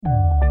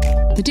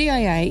The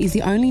DIA is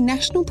the only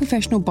national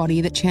professional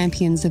body that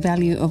champions the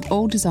value of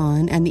all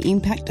design and the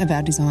impact of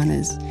our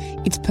designers.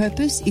 Its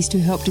purpose is to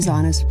help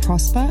designers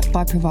prosper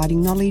by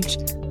providing knowledge,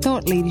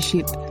 thought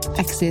leadership,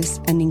 access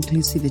and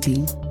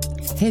inclusivity.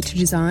 Head to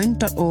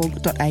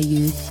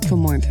design.org.au for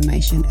more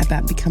information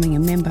about becoming a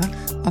member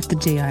of the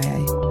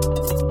DIA.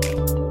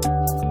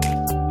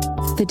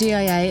 The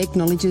DIA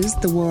acknowledges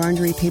the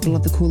Wurundjeri people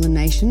of the Kulin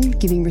Nation,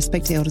 giving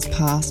respect to elders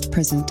past,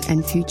 present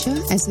and future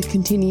as the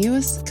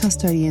continuous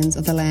custodians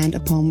of the land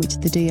upon which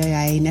the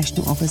DIA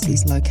National Office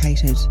is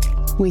located.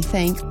 We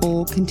thank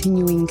all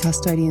continuing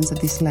custodians of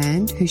this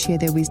land who share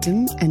their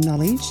wisdom and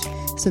knowledge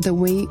so that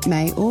we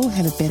may all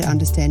have a better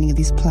understanding of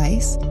this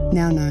place,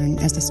 now known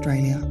as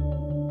Australia.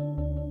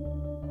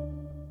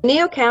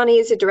 Neale County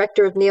is a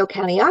director of Neale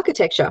County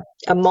Architecture,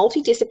 a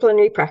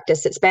multidisciplinary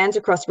practice that spans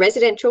across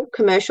residential,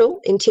 commercial,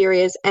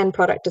 interiors and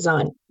product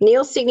design.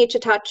 Neale's signature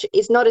touch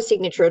is not a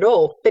signature at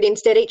all, but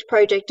instead each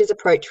project is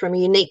approached from a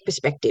unique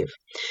perspective,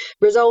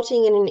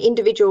 resulting in an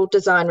individual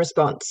design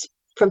response.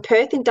 From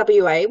Perth in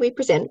WA, we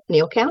present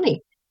Neale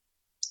County.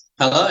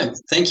 Hello,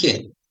 thank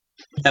you.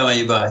 How are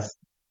you both?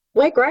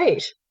 We're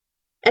great.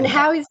 And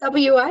how is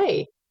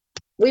WA?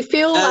 We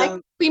feel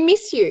like we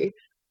miss you.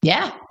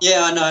 Yeah,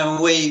 I know.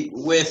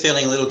 We're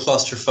feeling a little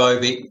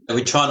claustrophobic.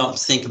 We try not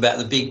to think about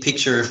the big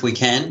picture if we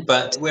can,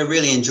 but we're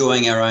really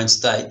enjoying our own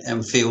state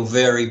and feel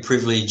very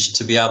privileged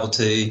to be able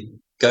to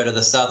go to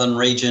the southern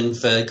region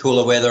for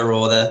cooler weather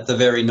or the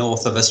very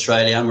north of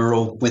Australia, and we're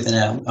all within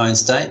our own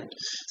state.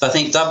 So I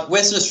think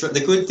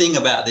the good thing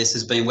about this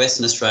has been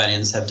Western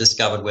Australians have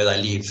discovered where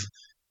they live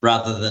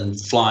rather than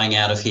flying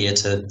out of here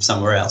to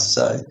somewhere else.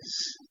 So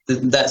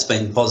that's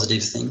been a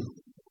positive thing.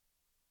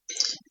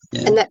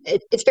 Yeah. And that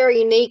it's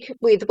very unique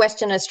with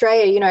Western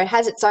Australia, it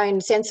has its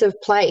own sense of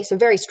place, a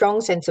very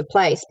strong sense of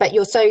place, but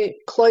you're so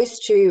close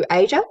to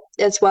Asia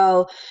as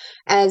well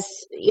as,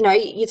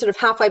 you're sort of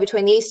halfway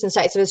between the eastern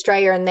states of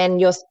Australia and then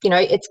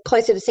it's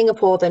closer to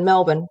Singapore than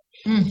Melbourne.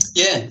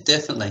 Yeah,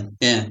 definitely.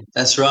 Yeah,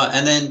 that's right.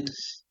 And then,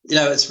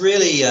 it's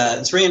really,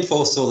 it's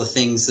reinforced all the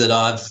things that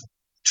I've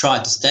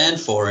tried to stand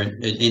for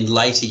in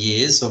later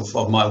years of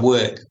my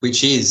work,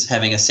 which is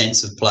having a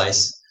sense of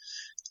place.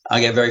 I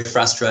get very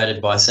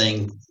frustrated by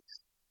seeing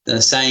the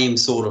same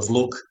sort of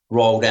look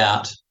rolled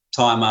out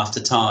time after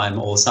time,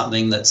 or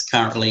something that's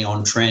currently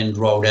on trend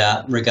rolled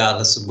out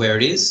regardless of where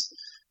it is.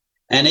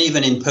 And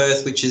even in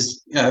Perth, which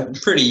is a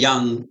pretty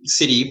young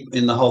city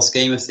in the whole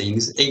scheme of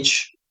things,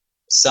 each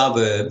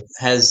suburb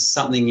has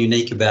something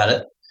unique about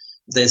it.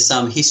 There's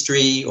some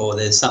history or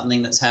there's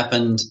something that's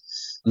happened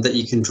that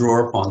you can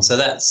draw upon. So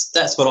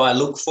that's what I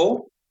look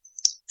for.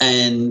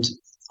 And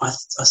I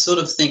sort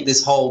of think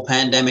this whole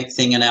pandemic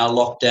thing and our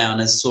lockdown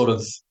has sort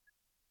of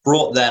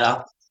brought that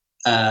up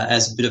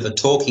as a bit of a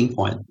talking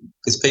point,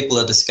 because people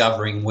are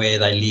discovering where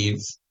they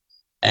live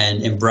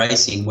and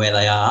embracing where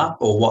they are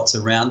or what's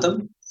around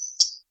them,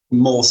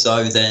 more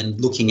so than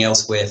looking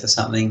elsewhere for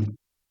something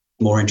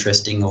more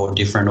interesting or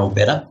different or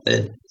better.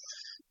 They're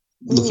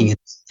looking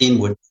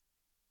inward.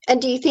 And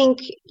do you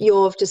think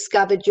you've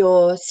discovered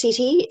your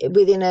city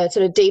within a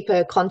sort of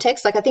deeper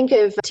context? Like I think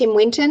of Tim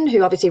Winton,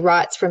 who obviously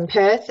writes from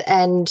Perth,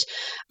 and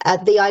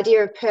the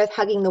idea of Perth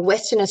hugging the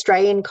Western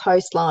Australian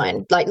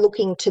coastline, like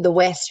looking to the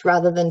west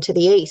rather than to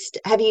the east.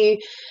 Have you,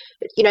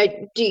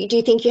 do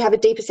you think you have a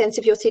deeper sense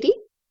of your city?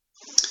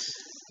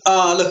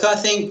 Look, I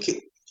think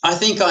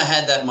I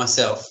had that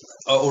myself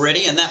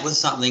already, and that was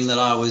something that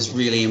I was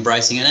really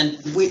embracing.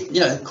 And we,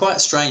 quite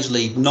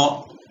strangely, I'm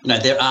not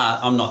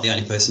the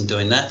only person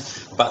doing that,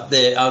 but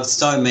there are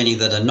so many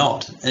that are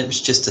not. It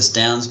just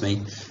astounds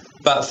me.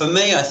 But for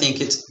me, I think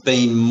it's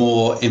been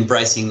more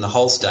embracing the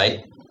whole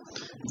state,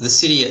 the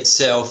city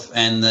itself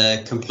and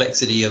the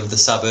complexity of the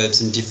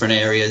suburbs and different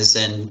areas,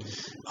 and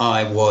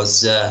I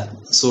was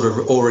sort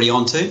of already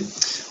onto.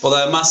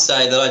 Although I must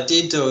say that I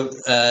did do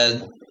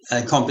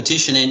a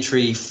competition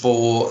entry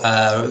for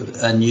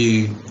a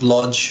new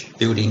lodge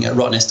building at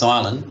Rottnest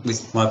Island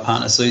with my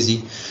partner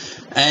Susie.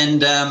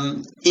 And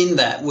in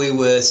that, we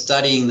were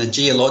studying the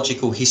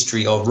geological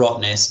history of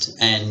Rottnest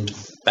and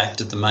back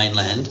to the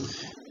mainland,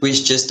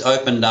 which just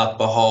opened up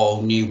a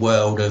whole new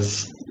world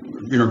of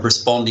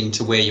responding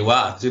to where you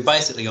are. Because we're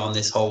basically on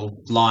this whole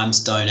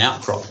limestone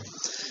outcrop.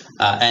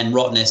 And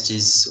Rottnest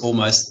is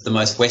almost the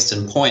most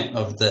western point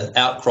of the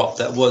outcrop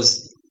that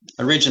was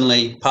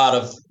originally part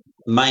of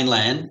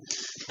mainland.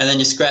 And then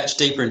you scratch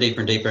deeper and deeper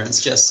and deeper, and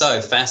it's just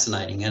so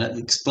fascinating. And it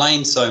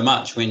explains so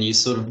much when you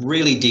sort of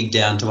really dig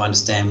down to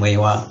understand where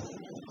you are.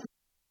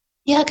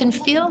 Yeah, I can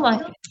feel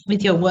like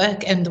with your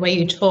work and the way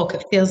you talk,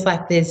 it feels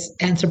like there's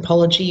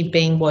anthropology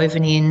being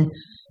woven in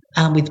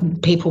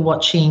with people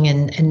watching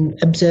and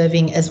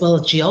observing, as well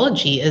as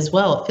geology as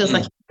well. It feels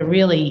like a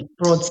really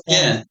broad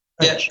span.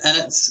 Yeah, and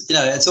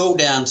it's all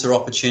down to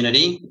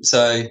opportunity.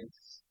 So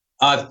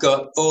I've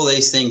got all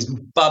these things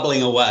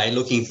bubbling away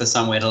looking for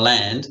somewhere to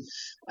land.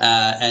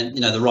 And,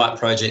 the right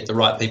project, the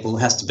right people,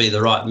 has to be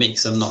the right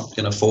mix. I'm not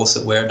going to force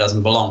it where it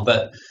doesn't belong.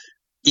 But,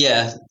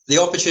 yeah, the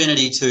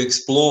opportunity to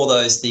explore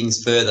those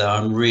things further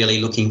I'm really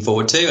looking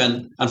forward to.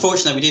 And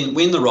unfortunately, we didn't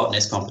win the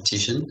Rottnest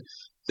competition,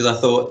 because I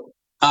thought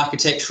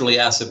architecturally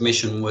our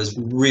submission was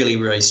really,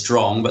 really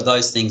strong, but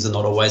those things are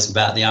not always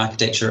about the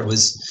architecture. It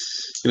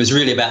was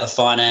really about the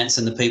finance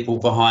and the people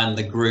behind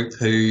the group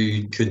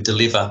who could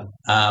deliver,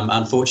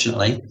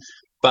 unfortunately.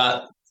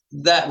 But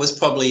that was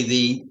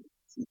probably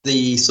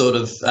the sort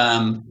of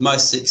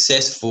most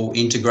successful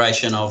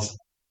integration of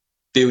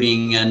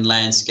building and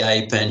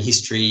landscape and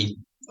history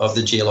of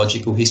the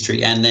geological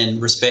history, and then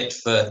respect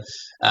for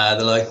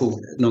the local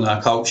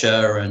Noongar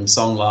culture and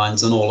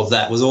songlines and all of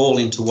that was all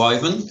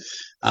interwoven.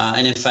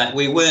 And in fact,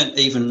 we weren't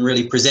even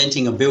really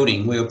presenting a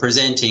building. We were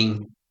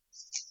presenting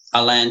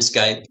a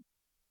landscape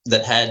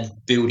that had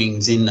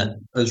buildings in it.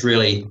 It was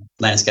really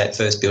landscape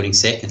first, building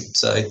second.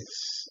 So,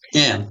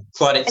 yeah,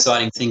 quite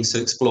exciting things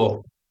to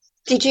explore.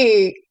 Did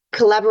you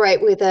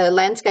collaborate with a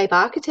landscape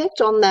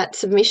architect on that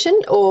submission?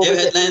 Or yeah, we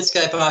had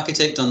landscape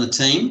architect on the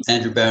team,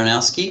 Andrew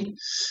Baranowski,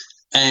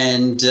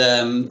 and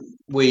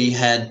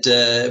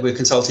we're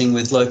consulting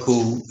with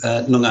local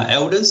Noongar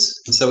elders.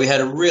 So we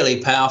had a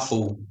really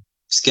powerful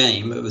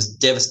scheme. It was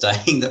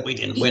devastating that we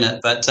didn't win it,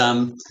 but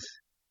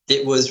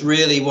it was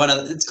really one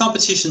of its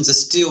competitions are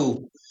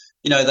still,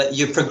 that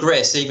you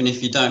progress even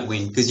if you don't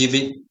win, because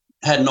you've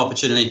had an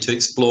opportunity to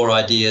explore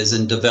ideas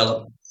and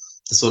develop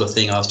the sort of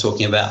thing I was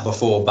talking about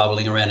before,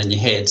 bubbling around in your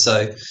head.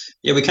 So,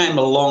 yeah, we came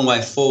a long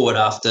way forward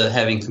after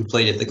having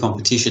completed the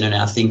competition in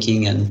our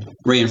thinking and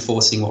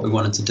reinforcing what we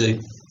wanted to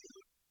do.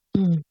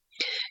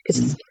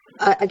 Because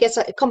I guess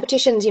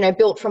competitions,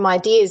 built from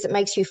ideas, it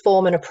makes you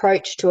form an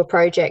approach to a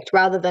project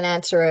rather than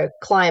answer a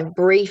client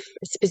brief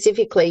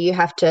specifically. You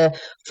have to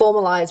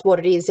formalise what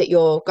it is that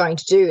you're going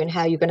to do and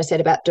how you're going to set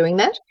about doing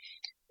that.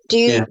 Do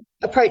you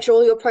approach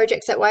all your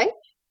projects that way?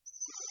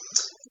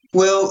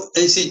 Well,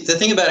 you see, the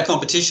thing about a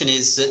competition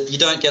is that you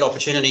don't get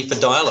opportunity for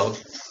dialogue,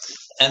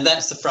 and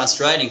that's the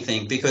frustrating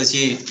thing, because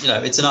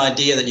it's an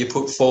idea that you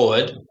put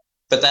forward,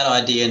 but that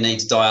idea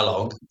needs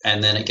dialogue,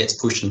 and then it gets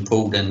pushed and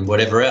pulled and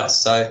whatever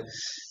else. So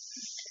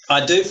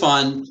I do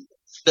find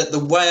that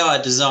the way I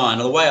design,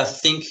 or the way I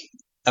think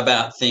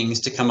about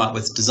things to come up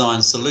with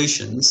design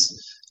solutions,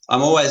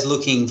 I'm always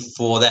looking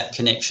for that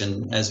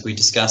connection, as we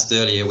discussed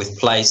earlier, with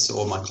place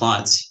or my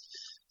client's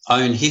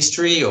own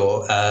history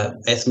or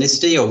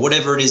ethnicity or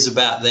whatever it is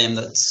about them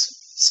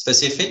that's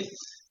specific.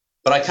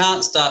 But I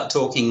can't start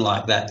talking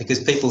like that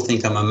because people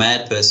think I'm a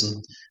mad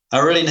person.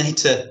 I need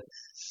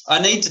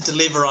to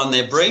deliver on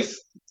their brief,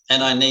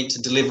 and I need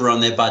to deliver on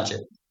their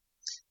budget,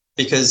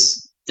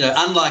 because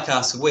unlike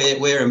us,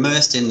 we're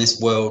immersed in this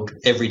world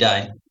every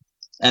day,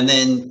 and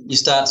then you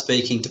start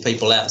speaking to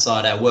people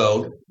outside our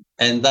world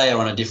and they are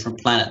on a different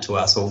planet to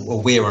us,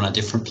 or we're on a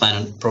different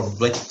planet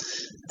probably,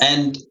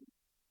 and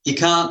you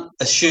can't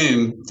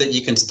assume that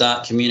you can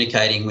start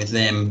communicating with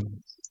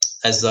them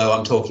as though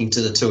I'm talking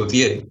to the two of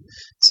you.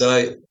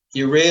 So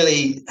you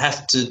really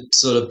have to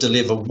sort of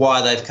deliver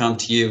why they've come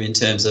to you in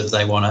terms of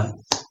they want a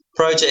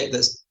project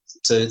that's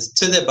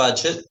to their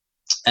budget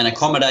and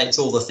accommodates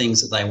all the things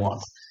that they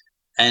want.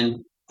 And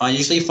I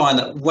usually find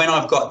that when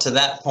I've got to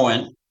that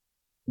point,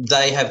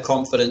 they have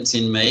confidence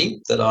in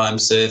me that I'm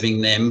serving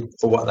them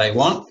for what they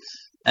want.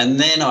 And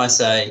then I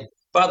say,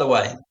 by the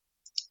way,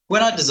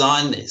 when I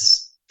designed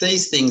this,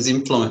 these things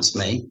influence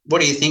me. What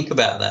do you think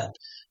about that?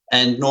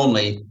 And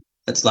normally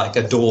it's like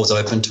a door's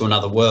open to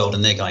another world,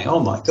 and they're going,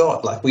 oh my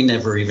God, like we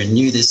never even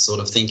knew this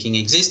sort of thinking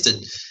existed,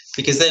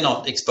 because they're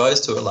not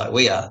exposed to it like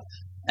we are.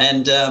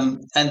 And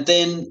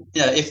then,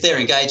 if they're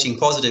engaging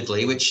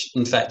positively, which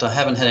in fact I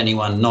haven't had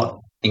anyone not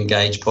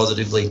engage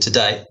positively to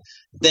date,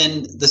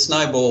 then the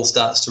snowball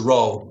starts to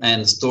roll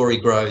and the story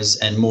grows,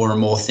 and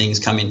more things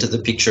come into the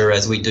picture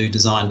as we do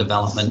design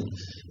development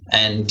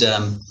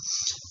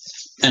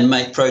and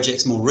make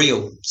projects more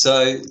real.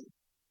 So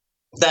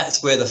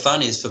that's where the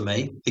fun is for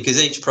me,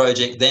 because each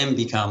project then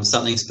becomes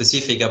something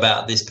specific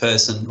about this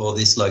person or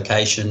this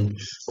location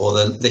or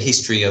the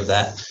history of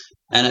that,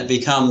 and it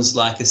becomes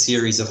like a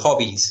series of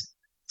hobbies.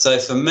 So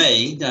for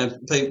me,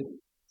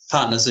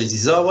 partner Susie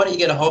says, oh, why don't you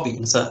get a hobby?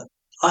 And so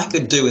I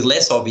could do with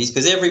less hobbies,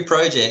 because every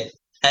project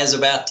has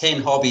about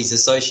 10 hobbies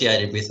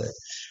associated with it,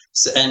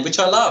 and which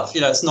I love.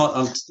 It's not,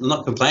 I'm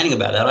not complaining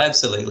about that. I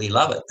absolutely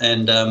love it.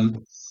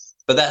 And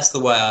but that's the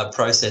way I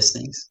process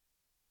things.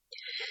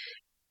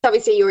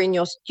 Obviously, you're in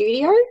your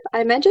studio, I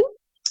imagine.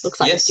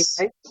 Looks like yes. a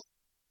studio.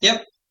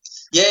 Yep.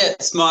 Yeah,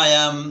 it's my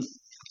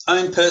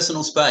own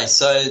personal space.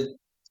 So,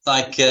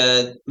 like,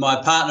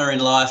 my partner in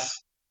life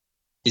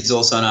is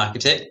also an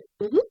architect,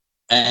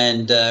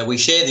 and we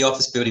share the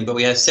office building, but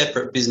we have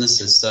separate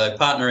businesses. So,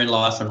 partner in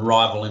life and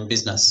rival in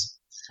business.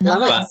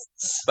 Nice.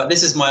 But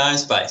this is my own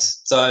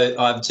space. So,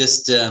 I've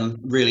just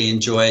really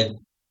enjoyed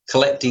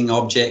collecting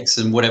objects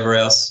and whatever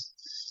else,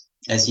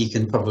 as you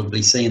can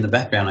probably see in the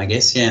background, I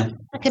guess. Yeah.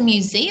 Like a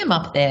museum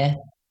up there.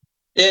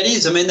 Yeah, it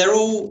is. I mean, they're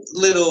all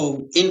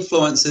little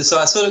influences. So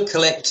I sort of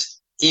collect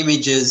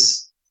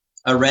images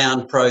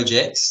around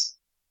projects,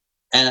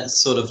 and it's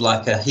sort of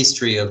like a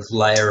history of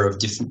layer of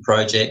different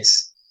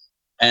projects.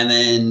 And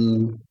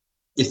then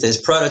if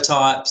there's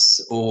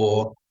prototypes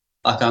or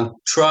I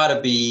try to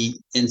be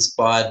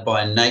inspired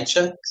by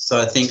nature.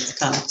 So I think, I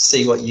can't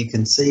see what you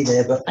can see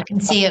there, but I can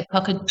see a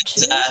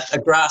cockatoo. A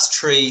grass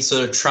tree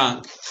sort of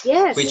trunk,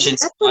 Yes, which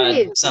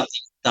inspired something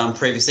done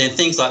previously and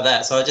things like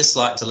that. So I just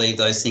like to leave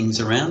those things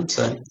around.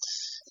 So,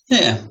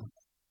 yeah.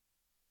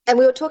 And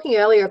we were talking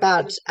earlier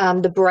about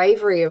the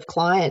bravery of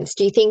clients.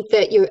 Do you think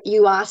that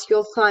you ask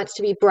your clients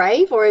to be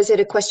brave, or is it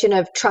a question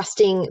of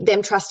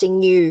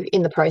trusting you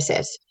in the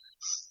process?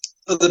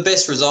 Well, the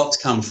best results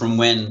come from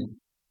when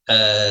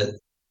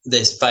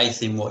there's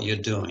faith in what you're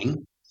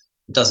doing.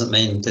 It doesn't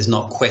mean there's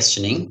not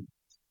questioning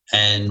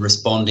and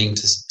responding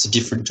to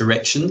different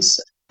directions.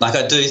 Like,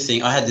 I do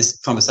think, I had this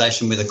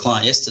conversation with a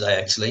client yesterday,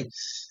 actually,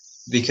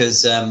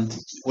 because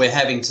we're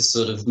having to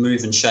sort of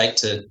move and shake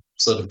to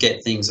sort of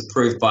get things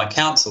approved by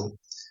council.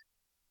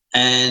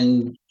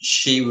 And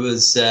she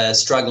was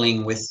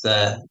struggling with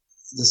the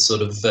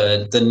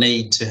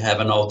need to have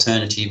an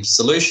alternative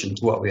solution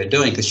to what we were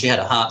doing, because she had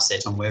a heart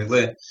set on where we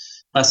were.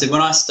 I said,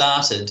 when I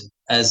started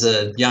as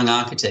a young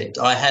architect,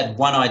 I had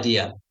one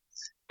idea,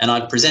 and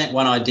I'd present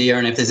one idea,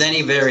 and if there's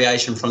any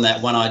variation from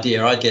that one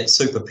idea, I'd get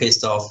super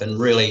pissed off and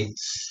really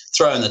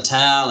throw in the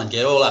towel and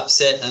get all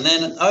upset. And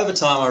then over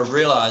time I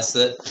realised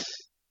that,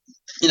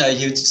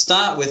 you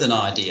start with an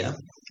idea,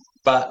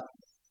 but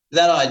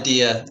that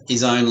idea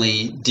is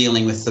only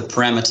dealing with the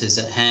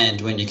parameters at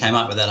hand when you came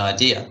up with that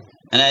idea.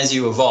 And as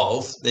you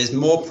evolve, there's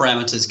more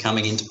parameters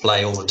coming into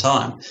play all the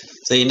time.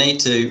 So you need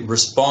to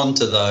respond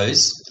to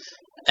those,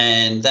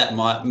 and that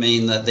might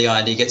mean that the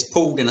idea gets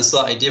pulled in a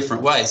slightly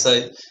different way.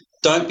 So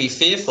don't be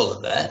fearful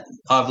of that.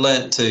 I've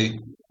learned to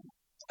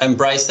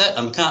embrace that.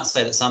 I can't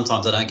say that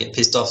sometimes I don't get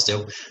pissed off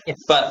still,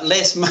 but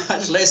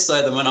much less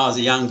so than when I was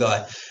a young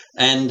guy.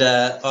 And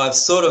I've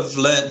sort of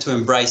learned to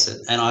embrace it.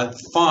 And I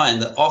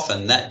find that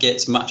often that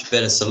gets much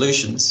better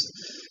solutions,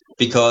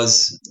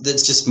 because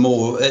it's just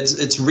more,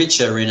 it's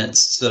richer in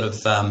its sort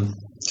of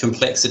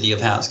complexity of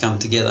how it's come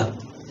together.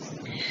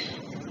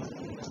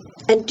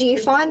 And do you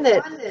find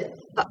that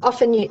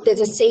often there's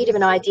a seed of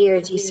an idea,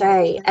 as you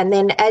say, and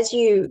then as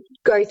you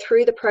go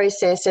through the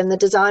process and the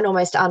design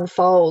almost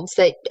unfolds,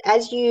 that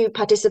as you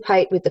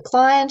participate with the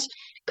client,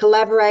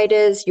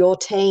 collaborators, your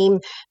team,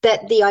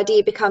 that the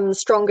idea becomes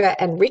stronger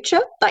and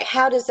richer? Like,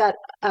 how does that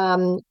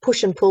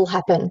push and pull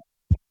happen?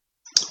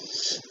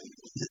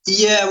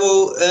 Yeah,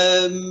 well,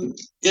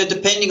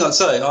 depending on,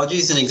 so I'll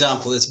use an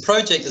example. There's a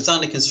project that's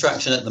under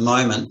construction at the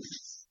moment,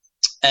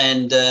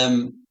 and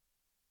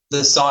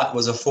the site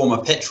was a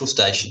former petrol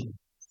station.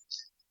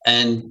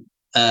 And,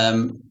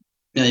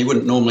 you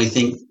wouldn't normally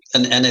think,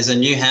 and there's a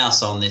new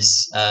house on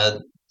this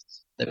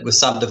that was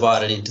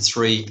subdivided into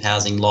 3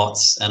 housing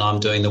lots, and I'm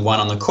doing the one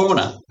on the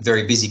corner,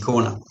 very busy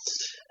corner.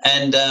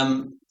 And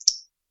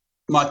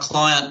my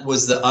client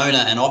was the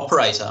owner and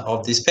operator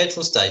of this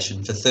petrol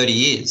station for 30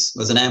 years. It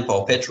was an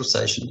Ampol petrol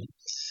station.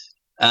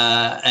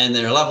 And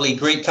they're a lovely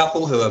Greek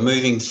couple who are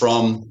moving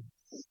from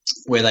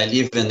where they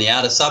live in the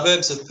outer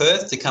suburbs of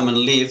Perth to come and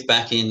live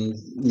back in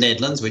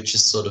Nedlands, which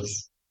is sort of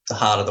the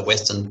heart of the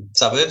western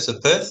suburbs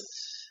of Perth,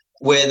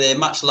 where they're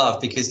much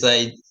loved because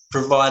they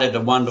provided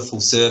a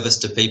wonderful service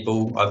to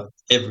people,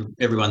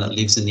 everyone that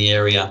lives in the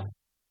area.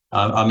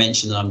 I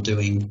mentioned that I'm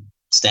doing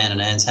Stan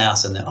and Anne's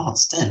house, and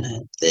Stan and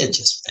Anne, they're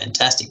just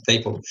fantastic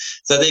people.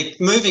 So they're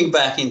moving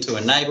back into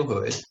a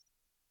neighbourhood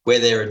where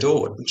they're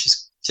adored, which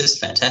is just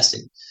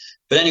fantastic.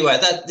 But anyway,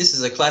 this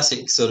is a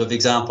classic sort of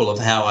example of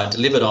how I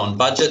delivered on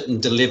budget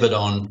and delivered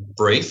on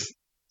brief,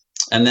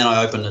 and then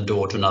I opened the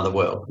door to another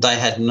world. They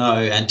had no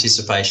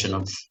anticipation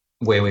of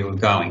where we were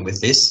going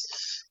with this.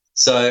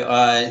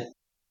 So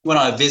when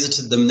I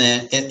visited them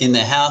there in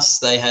their house,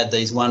 they had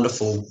these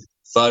wonderful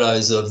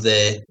photos of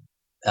their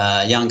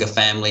younger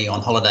family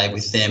on holiday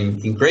with them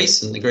in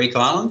Greece and the Greek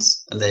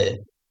islands, and they've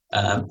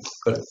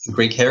got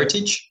Greek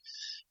heritage.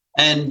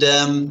 And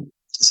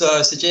so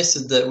I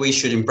suggested that we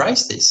should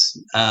embrace this.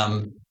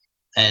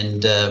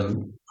 And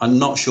I'm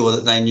not sure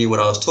that they knew what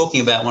I was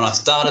talking about when I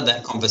started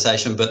that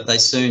conversation, but they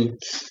soon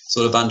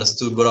sort of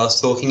understood what I was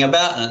talking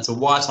about. And it's a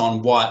white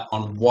on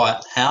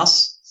white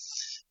house.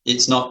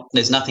 There's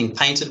nothing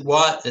painted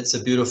white. It's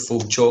a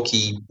beautiful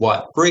chalky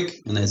white brick,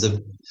 and there's a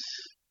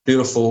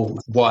beautiful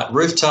white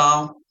roof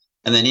tile.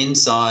 And then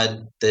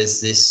inside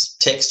there's this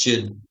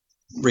textured,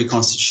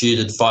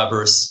 reconstituted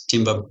fibrous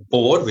timber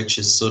board, which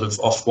is sort of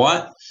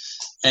off-white,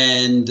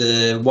 and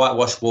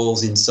whitewashed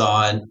walls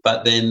inside.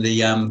 But then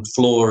the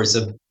floor is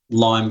a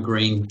lime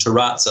green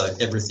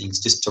terrazzo. Everything's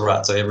just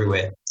terrazzo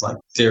everywhere. It's like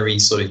very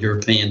sort of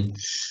European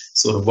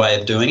sort of way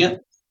of doing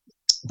it.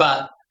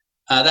 But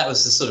that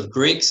was the sort of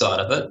Greek side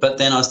of it. But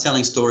then I was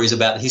telling stories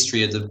about the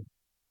history of the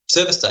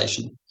service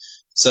station.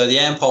 So the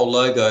Ampol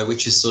logo,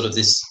 which is sort of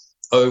this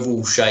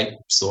oval shape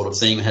sort of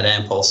thing, had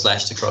Ampol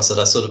slashed across it.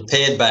 I sort of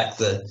pared back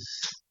the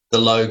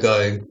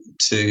logo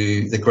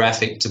to the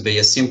graphic to be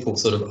a simple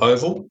sort of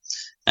oval,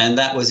 and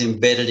that was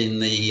embedded in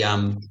the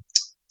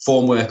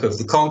formwork of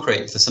the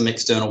concrete for some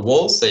external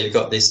walls. So you've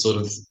got this sort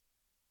of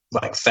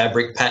like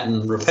fabric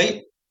pattern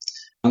repeat.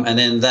 And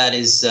then that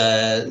is,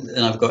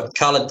 and I've got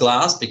coloured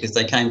glass because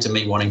they came to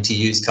me wanting to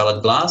use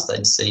coloured glass.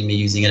 They'd seen me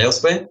using it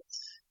elsewhere.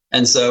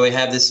 And so we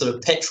have this sort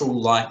of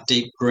petrol-like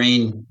deep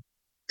green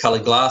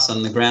coloured glass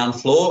on the ground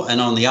floor, and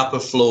on the upper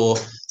floor,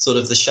 sort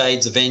of the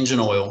shades of engine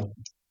oil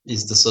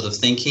is the sort of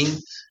thinking.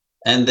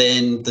 And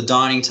then the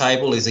dining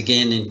table is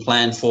again in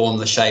plan form,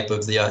 the shape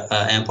of the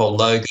Ampol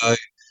logo.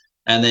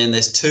 And then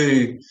there's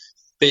two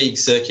big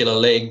circular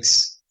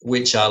legs,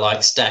 which are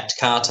like stacked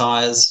car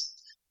tyres.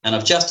 And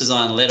I've just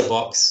designed a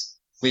letterbox,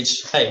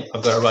 which, hey,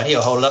 I've got it right here.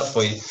 I'll hold it up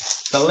for you.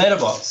 The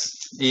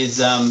letterbox is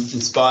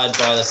inspired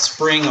by the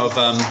spring of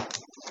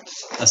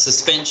a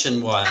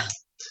suspension wire.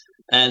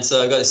 And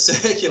so I've got a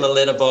circular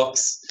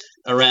letterbox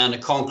around a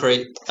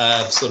concrete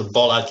sort of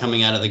bollard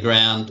coming out of the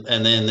ground,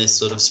 and then this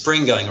sort of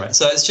spring going around.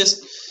 So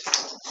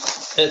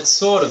it's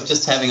sort of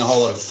just having a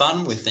whole lot of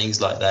fun with things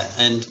like that.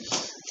 And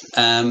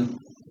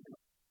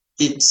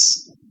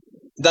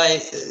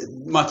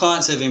my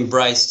clients have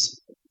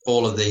embraced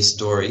all of these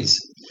stories.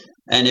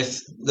 And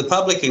if the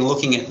public are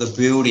looking at the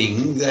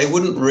building, they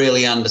wouldn't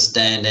really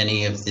understand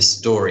any of this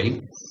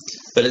story,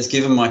 but it's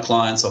given my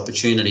clients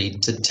opportunity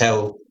to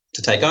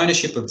take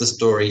ownership of the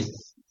story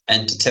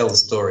and to tell the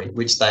story,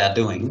 which they are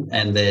doing,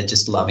 and they're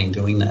just loving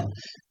doing that.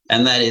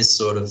 And that is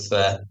sort of,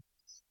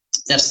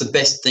 that's the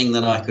best thing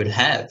that I could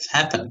have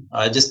happen.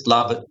 I just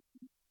love it,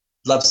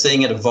 love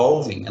seeing it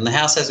evolving. And the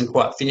house hasn't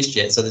quite finished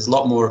yet, so there's a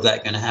lot more of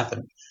that going to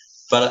happen.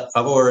 But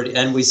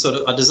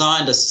I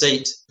designed a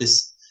seat,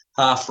 this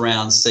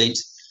half-round seat,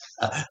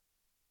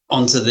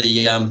 onto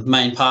the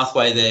main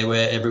pathway there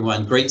where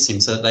everyone greets him,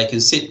 so that they can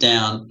sit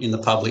down in the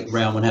public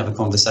realm and have a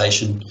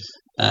conversation.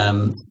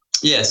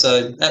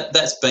 So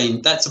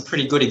that's a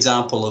pretty good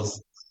example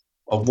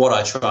of what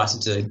I try to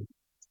do.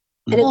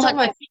 And it's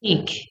almost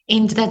unique.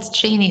 That's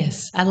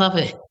genius. I love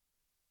it.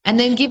 And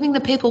then giving the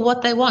people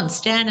what they want,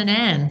 Stan and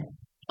Anne,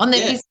 on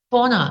their busy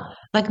corner.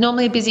 Like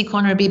normally a busy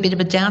corner would be a bit of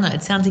a downer.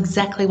 It sounds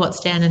exactly what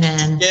Stan and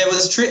Anne. Yeah, well,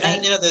 it's true.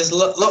 And, there's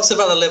lots of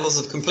other levels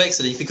of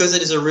complexity because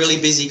it is a really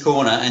busy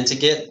corner, and to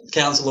get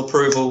council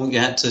approval, you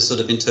had to sort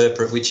of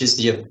interpret which is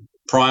the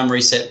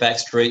primary setback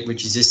street,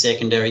 which is your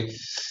secondary.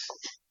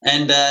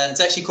 And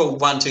it's actually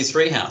called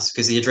 123 House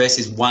because the address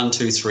is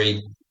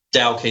 123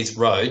 Dalkeith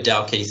Road.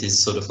 Dalkeith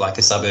is sort of like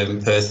a suburb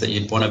in Perth that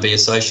you'd want to be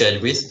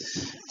associated with.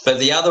 But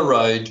the other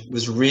road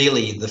was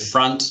really the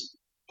front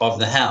of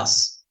the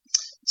house.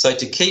 So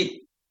to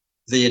keep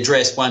the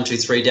address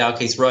 123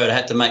 Dalkeith Road, I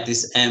had to make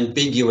this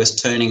ambiguous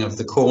turning of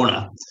the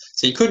corner.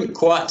 So you couldn't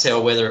quite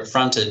tell whether it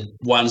fronted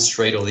one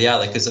street or the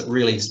other because it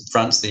really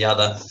fronts the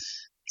other.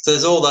 So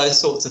there's all those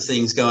sorts of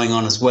things going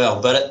on as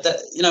well. But,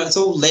 it's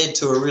all led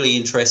to a really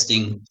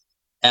interesting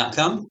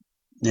outcome.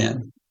 Yeah.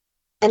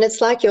 And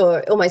it's like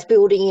you're almost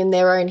building in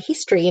their own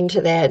history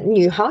into their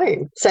new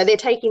home. So they're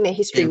taking their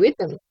history with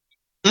them.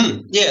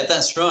 Yeah,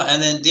 that's right.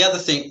 And then the other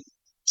thing,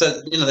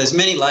 so, there's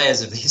many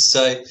layers of this.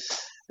 So,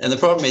 and the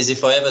problem is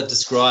if I ever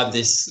describe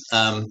this,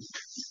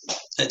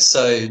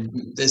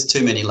 there's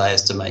too many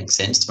layers to make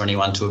sense for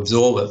anyone to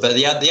absorb it. But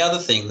the other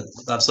thing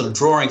that I'm sort of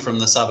drawing from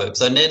the suburb,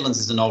 so Nedlands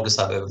is an older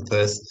suburb of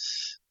Perth,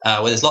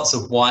 where there's lots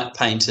of white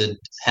painted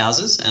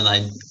houses and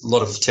a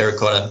lot of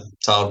terracotta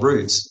tiled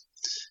roofs,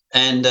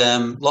 and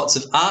lots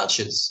of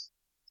arches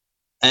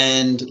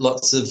and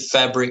lots of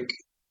fabric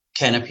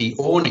canopy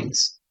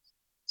awnings.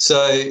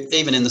 So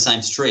even in the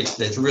same street,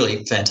 there's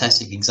really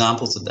fantastic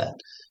examples of that.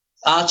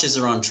 Arches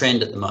are on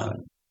trend at the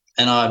moment,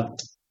 and I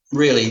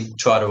really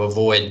try to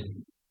avoid,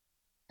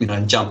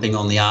 jumping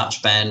on the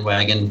arch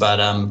bandwagon. But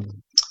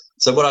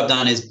so what I've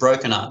done is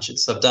broken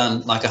arches. I've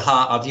done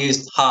I've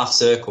used half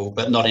circle,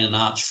 but not in an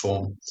arch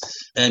form.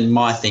 And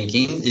my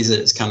thinking is that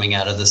it's coming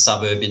out of the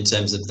suburb in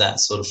terms of that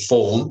sort of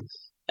form.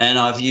 And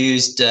I've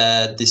used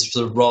this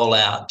sort of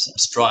roll-out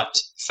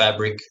striped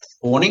fabric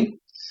awning,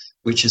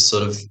 which is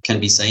sort of can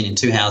be seen in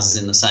two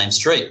houses in the same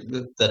street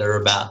that are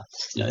about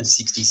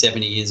 60,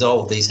 70 years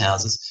old, these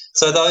houses.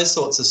 So those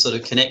sorts of sort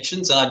of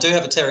connections. And I do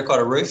have a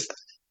terracotta roof,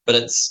 but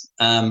it's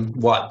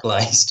white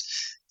glazed.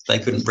 They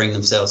couldn't bring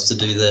themselves to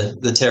do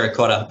the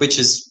terracotta, which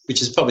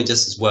is probably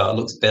just as well. It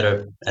looks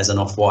better as an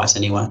off-white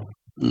anyway.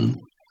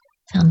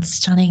 Sounds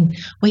stunning.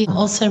 We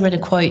also read a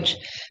quote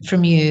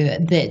from you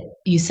that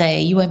you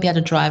say you won't be able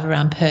to drive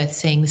around Perth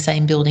seeing the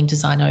same building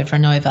design over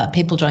and over.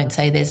 People don't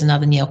say there's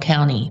another Neil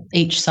County.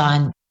 Each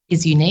sign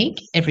is unique.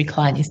 Every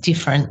client is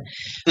different,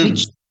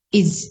 which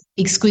is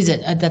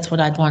exquisite. That's what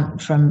I'd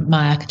want from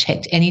my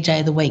architect any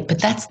day of the week.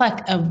 But that's like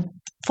a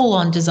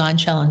full-on design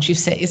challenge you've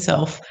set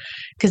yourself,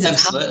 because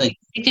it's hard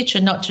signature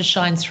not to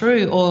shine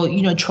through, or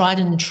tried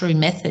and true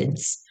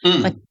methods.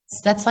 Like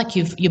that's like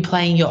you're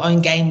playing your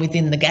own game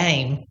within the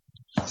game.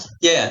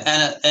 Yeah,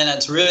 and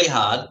it's really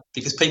hard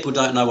because people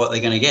don't know what they're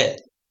going to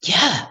get.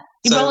 Yeah.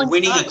 So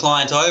winning a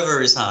client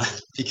over is hard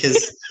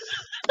because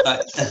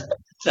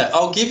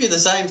I'll give you the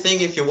same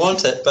thing if you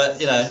want it, but,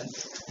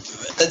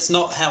 that's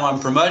not how I'm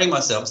promoting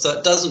myself. So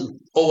it doesn't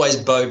always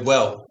bode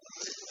well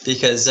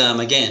because,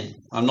 again,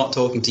 I'm not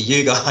talking to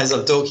you guys.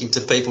 I'm talking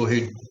to people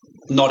who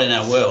not in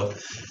our world.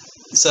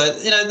 So,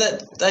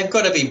 that they've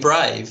got to be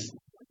brave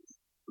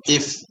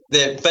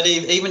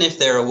even if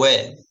they're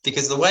aware,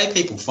 because the way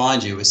people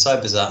find you is so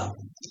bizarre.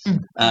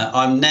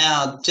 I'm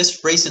now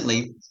just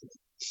recently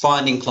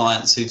finding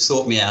clients who've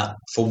sought me out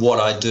for what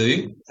I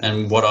do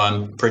and what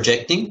I'm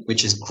projecting,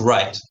 which is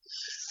great.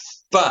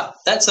 But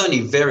that's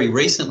only very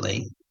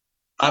recently.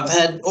 I've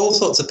had all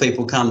sorts of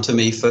people come to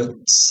me for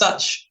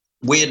such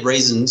weird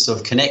reasons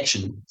of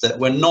connection that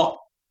were not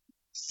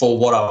for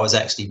what I was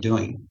actually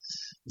doing.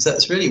 So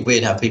it's really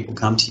weird how people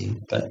come to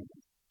you. But,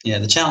 yeah,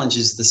 the challenge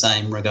is the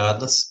same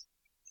regardless.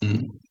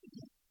 Mm.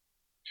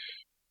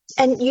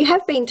 And you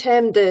have been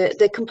termed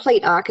the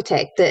complete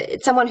architect,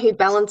 it's someone who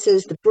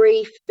balances the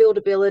brief,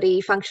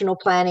 buildability, functional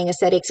planning,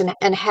 aesthetics,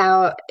 and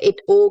how it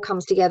all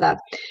comes together.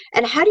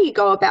 And how do you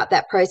go about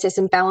that process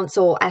and balance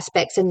all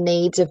aspects and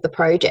needs of the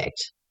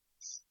project?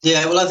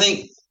 Yeah, well, I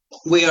think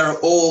we are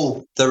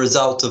all the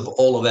result of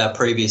all of our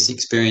previous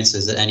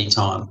experiences at any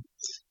time.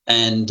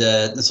 And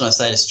that's what I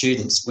say to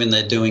students when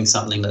they're doing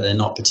something that they're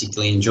not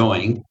particularly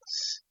enjoying.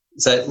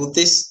 So, well,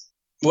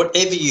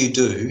 whatever you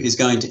do is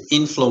going to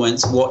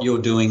influence what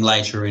you're doing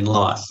later in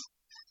life.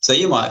 So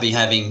you might be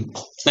I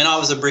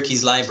was a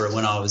brickies labourer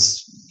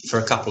for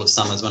a couple of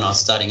summers when I was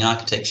studying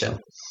architecture.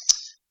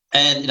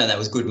 And, that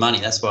was good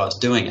money. That's why I was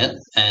doing it.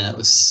 And it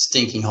was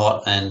stinking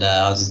hot and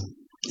I was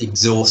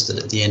exhausted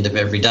at the end of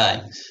every day.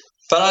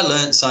 But I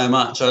learnt so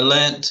much. I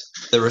learnt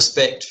the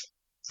respect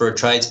for a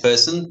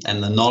tradesperson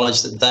and the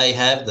knowledge that they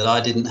have that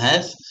I didn't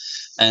have.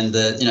 And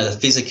the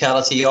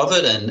physicality of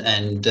it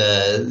and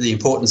the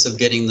importance of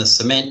getting the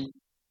cement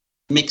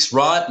mix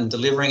right and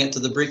delivering it to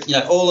the brick.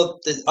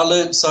 I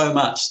learned so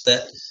much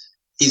that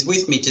is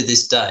with me to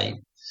this day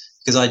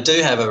because I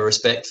do have a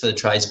respect for the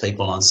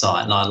tradespeople on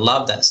site, and I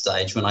love that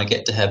stage when I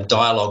get to have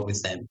dialogue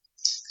with them.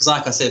 Because,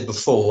 like I said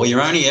before,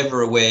 you're only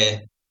ever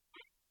aware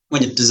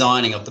when you're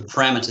designing of the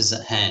parameters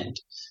at hand.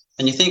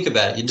 And you think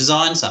about it, you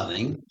design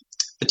something,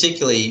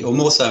 particularly or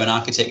more so in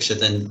architecture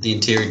than the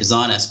interior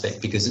design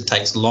aspect because it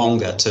takes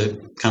longer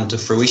to come to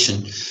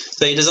fruition.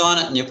 So you design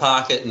it and you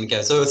park it and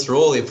go through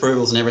all the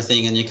approvals and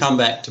everything, and you come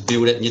back to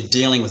build it and you're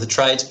dealing with a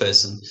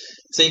tradesperson.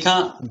 So you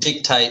can't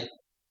dictate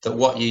that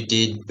what you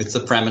did with the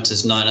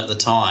parameters known at the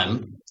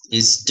time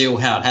is still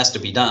how it has to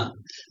be done.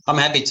 I'm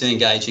happy to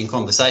engage in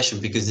conversation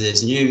because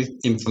there's new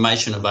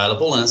information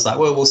available and it's like,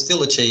 well, we'll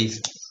still achieve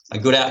a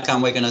good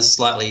outcome. We're going to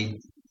slightly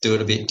do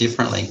it a bit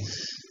differently.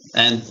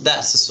 And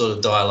that's the sort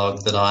of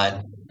dialogue that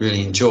I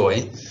really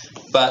enjoy.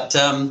 But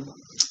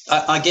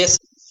I guess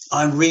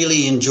I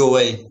really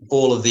enjoy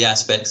all of the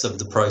aspects of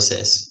the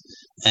process.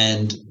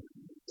 And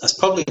that's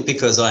probably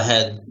because I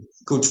had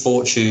good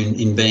fortune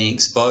in being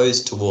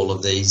exposed to all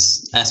of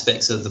these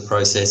aspects of the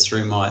process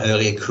through my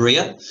earlier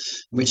career,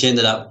 which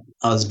ended up,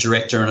 I was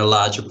director in a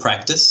larger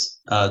practice,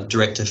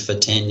 director for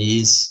 10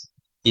 years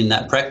in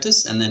that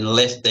practice, and then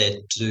left there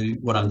to do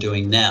what I'm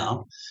doing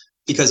now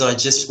because I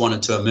just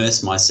wanted to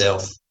immerse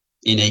myself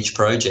in each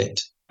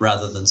project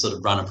rather than sort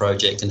of run a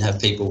project and have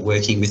people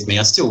working with me.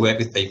 I still work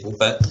with people,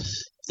 but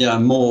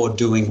more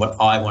doing what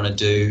I want to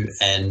do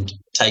and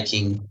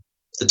taking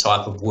the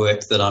type of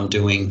work that I'm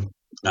doing,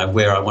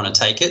 where I want to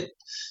take it,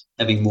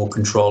 having more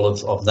control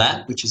of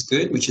that, which is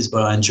good, which is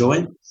what I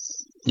enjoy.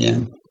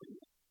 Yeah.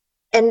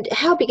 And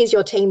how big is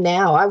your team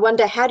now? I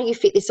wonder, how do you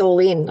fit this all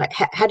in? Like,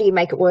 how do you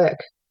make it work?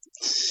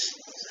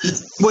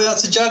 Well,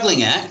 it's a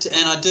juggling act,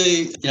 and I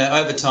do,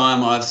 over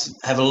time I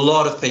have a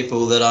lot of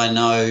people that I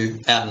know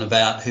out and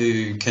about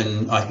who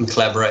I can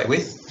collaborate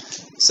with.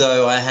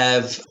 So I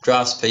have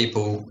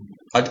draftspeople.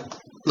 I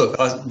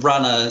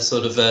run a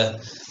sort of a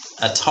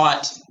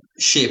tight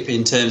ship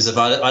in terms of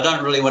I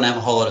don't really want to have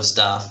a whole lot of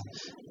staff,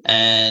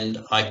 and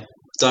I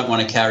don't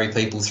want to carry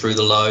people through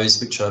the lows,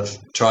 which I've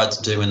tried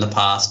to do in the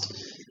past.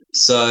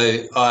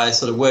 So I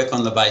sort of work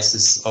on the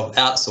basis of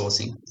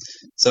outsourcing.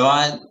 So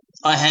I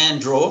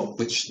hand draw,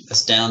 which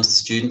astounds the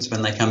students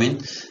when they come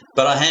in,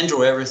 but I hand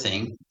draw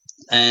everything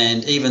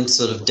and even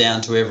sort of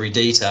down to every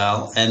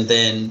detail, and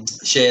then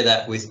share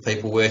that with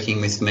people working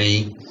with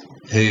me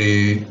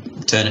who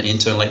turn it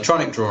into an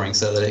electronic drawing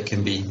so that it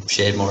can be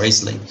shared more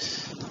easily.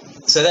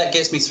 So that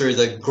gets me through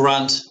the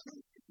grunt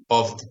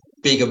of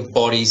bigger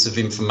bodies of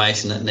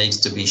information that needs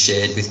to be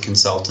shared with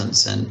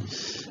consultants and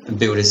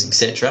builders,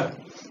 etc.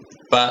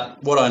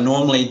 But what I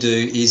normally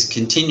do is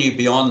continue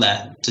beyond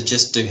that to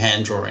just do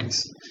hand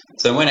drawings.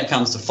 So when it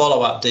comes to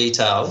follow-up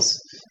details,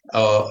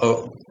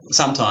 or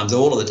sometimes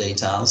all of the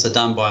details are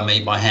done by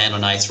me by hand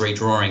on A3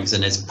 drawings,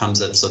 and it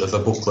comes a sort of a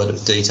booklet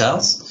of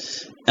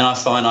details. And I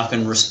find I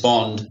can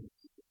respond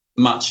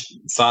much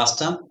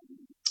faster,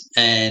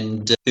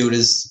 and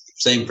builders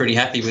seem pretty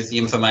happy with the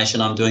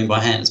information I'm doing by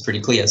hand. It's pretty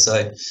clear.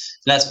 So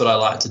that's what I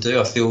like to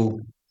do.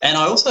 And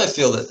I also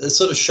feel that it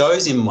sort of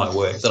shows in my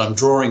work that I'm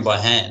drawing by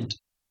hand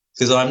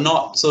because I'm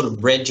not sort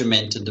of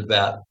regimented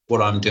about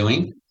what I'm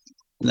doing.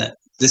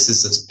 This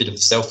is a bit of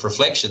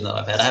self-reflection that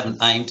I've had. I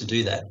haven't aimed to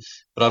do that,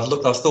 but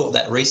I've thought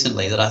that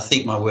recently, that I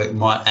think my work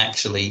might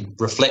actually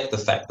reflect the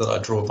fact that I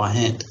draw by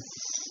hand.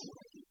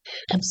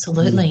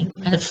 Absolutely.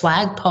 And a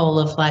flagpole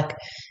of like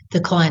the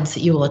clients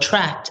that you will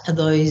attract are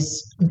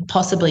those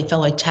possibly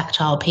fellow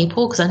tactile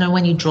people, because I know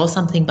when you draw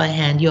something by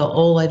hand, you're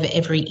all over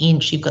every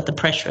inch. You've got the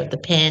pressure of the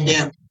pen.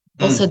 Yeah.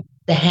 Also,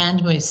 the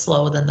hand moves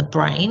slower than the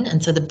brain,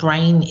 and so the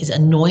brain is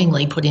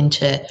annoyingly put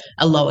into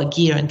a lower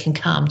gear and can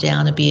calm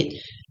down a bit,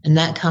 and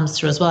that comes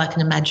through as well. I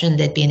can imagine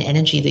there'd be an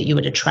energy that you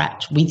would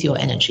attract with your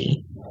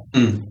energy.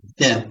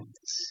 Yeah.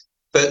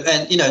 But,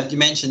 and, you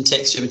mentioned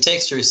texture.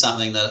 Texture is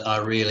something that I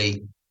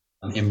really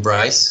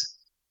embrace.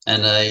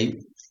 And a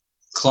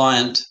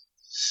client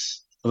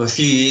of a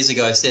few years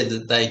ago said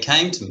that they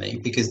came to me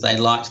because they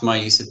liked my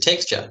use of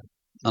texture.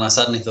 And I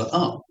suddenly thought,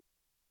 oh,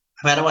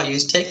 how do I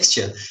use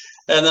texture?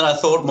 And then I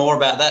thought more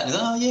about that. And,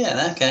 oh,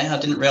 yeah, okay. I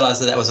didn't realise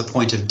that was a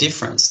point of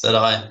difference, that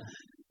I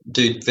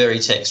do very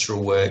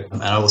textural work.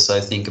 And I also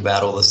think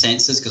about all the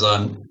senses because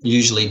I'm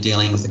usually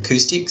dealing with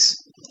acoustics.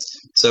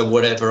 So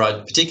whatever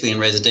particularly in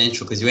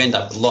residential, because you end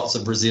up with lots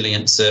of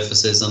resilient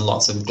surfaces and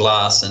lots of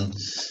glass. And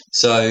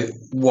so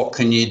what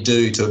can you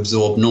do to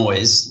absorb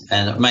noise?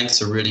 And it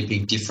makes a really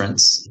big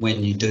difference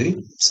when you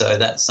do. So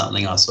that's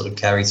something I sort of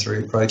carry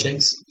through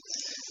projects.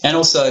 And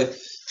also,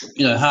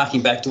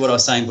 harking back to what I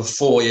was saying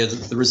before,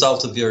 the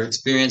result of your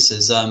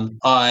experiences,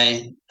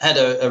 I had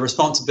a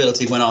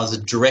responsibility when I was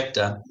a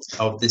director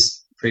of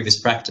this previous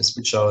practice,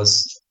 which I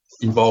was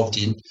involved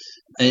in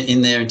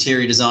their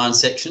interior design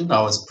section.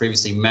 I was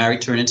previously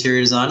married to an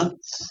interior designer,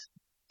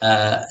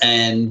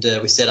 and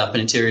we set up an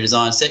interior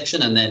design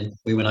section, and then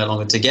we were no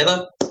longer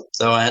together.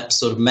 So I had to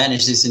sort of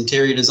manage this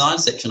interior design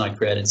section I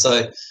created.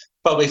 So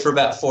probably for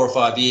about 4 or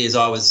 5 years,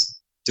 I was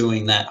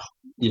doing that,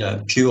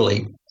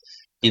 purely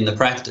in the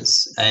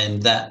practice,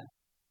 and that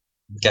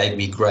gave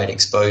me great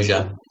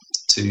exposure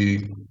to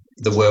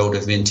the world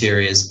of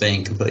interiors,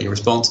 being completely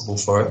responsible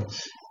for it.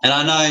 And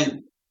I know,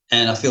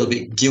 and I feel a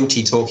bit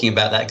guilty talking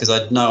about that, because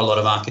I know a lot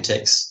of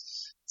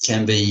architects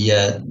can be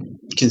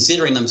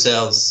considering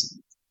themselves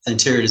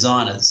interior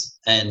designers,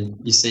 and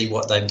you see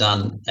what they've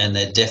done and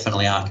they're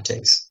definitely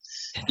architects.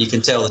 You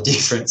can tell the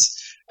difference.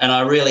 And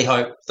I really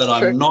hope that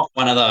I'm not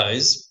one of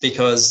those,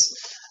 because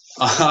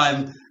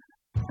I'm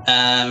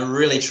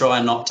really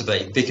try not to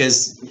be,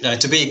 because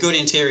to be a good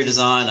interior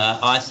designer,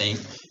 I think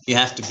you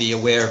have to be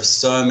aware of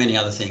so many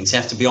other things. You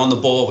have to be on the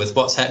ball with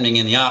what's happening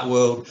in the art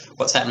world,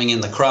 what's happening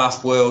in the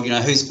craft world,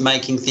 who's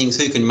making things,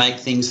 who can make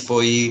things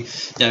for you,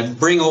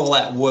 bring all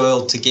that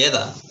world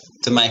together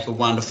to make a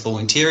wonderful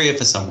interior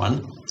for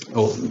someone,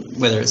 or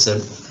whether it's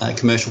a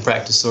commercial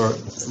practice or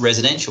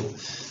residential.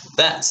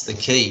 That's the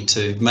key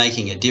to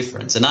making a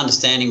difference, and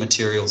understanding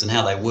materials and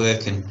how they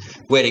work and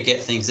where to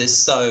get things. There's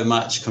so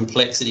much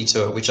complexity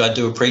to it, which I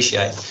do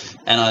appreciate,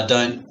 and I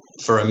don't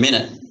for a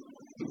minute,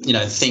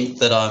 think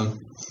that I'm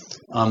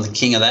the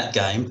king of that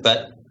game,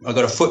 but I've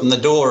got a foot in the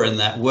door in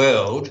that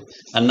world,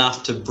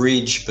 enough to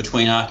bridge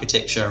between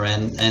architecture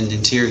and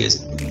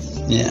interiors.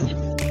 Yeah.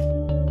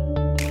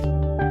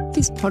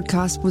 This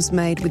podcast was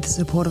made with the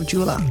support of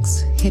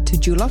Dulux. Head to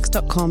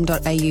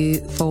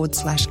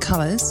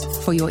dulux.com.au/colours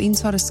for your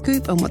insider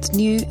scoop on what's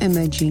new,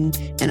 emerging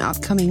and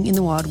upcoming in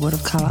the wild world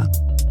of colour.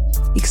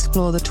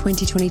 Explore the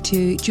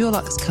 2022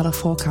 Dulux Colour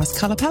Forecast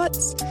colour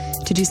palettes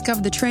to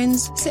discover the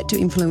trends set to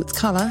influence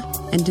colour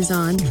and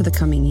design for the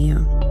coming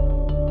year.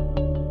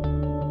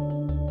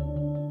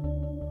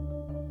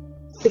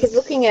 Because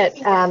looking at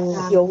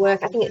your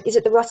work, I think, is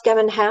it the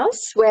Roscommon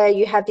House, where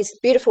you have this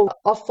beautiful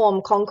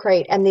off-form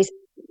concrete and this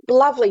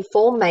lovely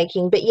form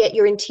making, but yet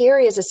your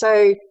interiors are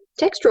so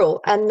textural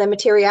and the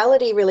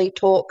materiality really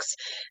talks,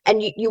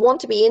 and you want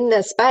to be in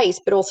the space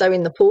but also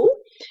in the pool.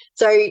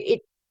 So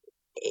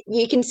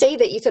you can see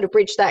that you sort of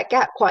bridge that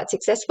gap quite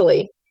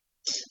successfully.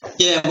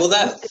 Yeah, well,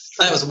 that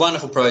was a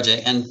wonderful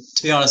project, and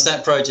to be honest,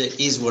 that project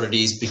is what it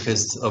is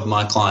because of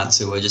my clients,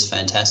 who were just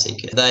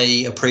fantastic.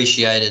 They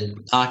appreciated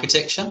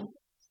architecture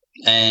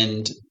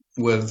and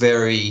were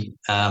very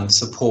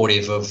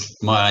supportive of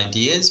my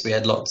ideas. We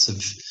had lots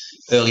of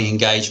early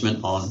engagement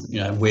on,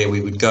 where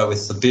we would go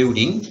with the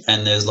building,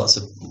 and there's lots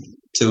of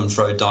to and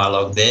fro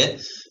dialogue there.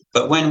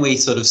 But when we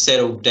sort of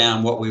settled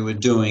down what we were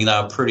doing, they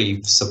were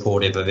pretty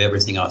supportive of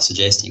everything I was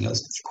suggesting. It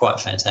was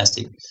quite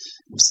fantastic.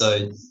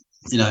 So,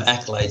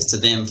 accolades to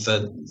them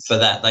for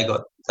that. They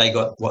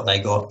got what they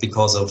got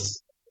because of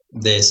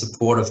their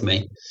support of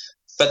me.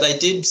 But they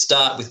did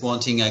start with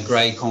wanting a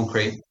grey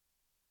concrete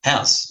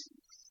house.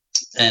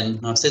 And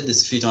I've said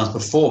this a few times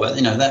before, but,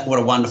 that what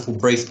a wonderful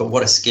brief, but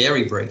what a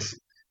scary brief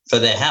for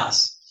their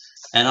house.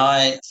 And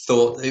I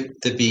thought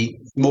it'd be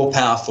more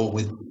powerful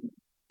with a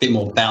bit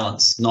more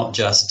balance, not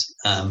just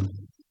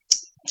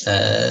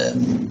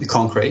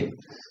concrete.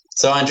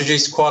 So I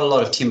introduced quite a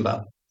lot of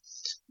timber.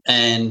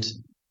 And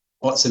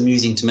what's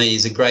amusing to me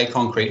is a grey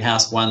concrete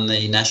house won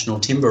the National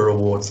Timber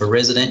Award for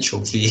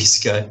residential a few years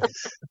ago.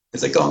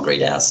 It's a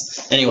concrete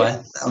house. Anyway,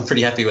 I'm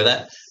pretty happy with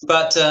that.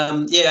 But,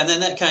 and then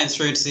that came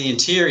through to the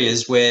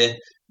interiors, where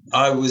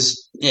I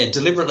was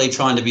deliberately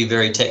trying to be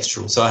very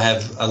textural. So I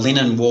have a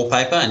linen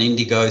wallpaper, an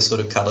indigo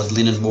sort of coloured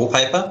linen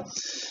wallpaper,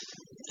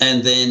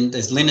 and then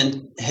there's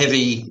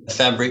heavy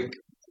fabric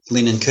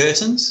linen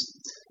curtains,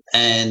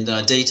 and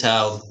I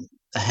detailed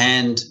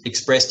the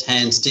expressed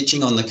hand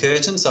stitching on the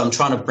curtain. So I'm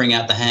trying to bring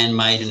out the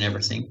handmade and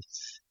everything.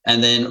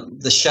 And then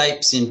the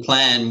shapes in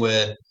plan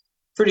were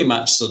pretty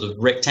much sort of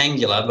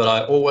rectangular, but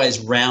I always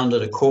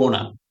rounded a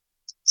corner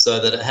so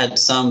that it had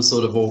some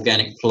sort of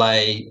organic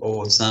play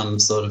or some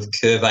sort of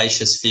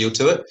curvaceous feel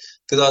to it,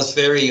 because I was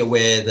very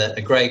aware that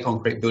a grey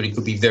concrete building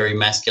could be very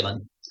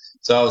masculine.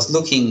 So I was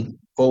looking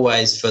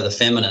always for the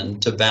feminine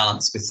to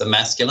balance with the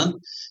masculine,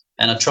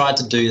 and I tried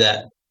to do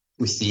that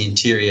with the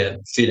interior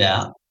fit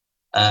out.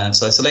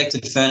 So I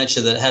selected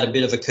furniture that had a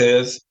bit of a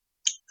curve,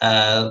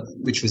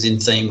 which was in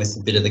theme with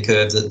a bit of the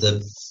curve that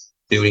the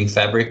building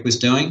fabric was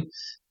doing,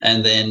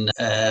 and then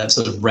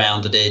sort of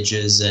rounded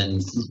edges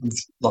and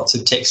lots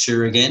of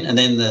texture again. And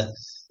then the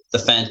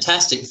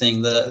fantastic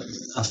thing that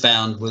I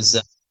found was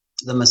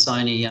the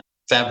Missoni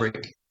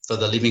fabric for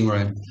the living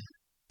room,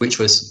 which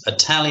was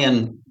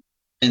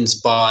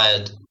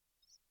Italian-inspired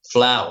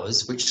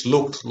flowers, which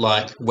looked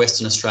like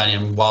Western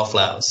Australian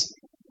wildflowers.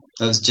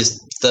 It was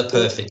just the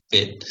perfect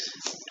fit.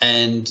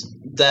 And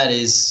that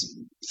is,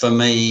 for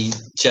me,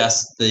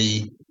 just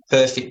the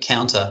perfect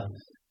counter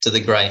to the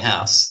grey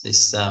house,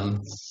 this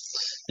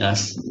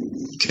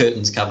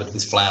curtains covered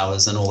with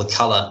flowers and all the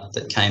colour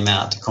that came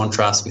out to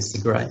contrast with the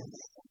grey.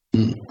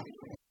 Mm.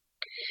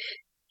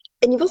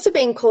 And you've also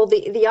been called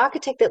the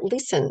architect that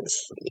listens.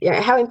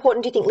 How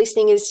important do you think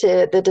listening is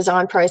to the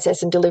design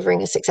process and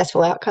delivering a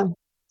successful outcome?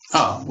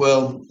 Oh,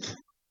 well, I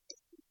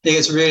think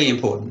it's really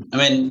important. I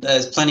mean,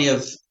 there's plenty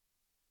of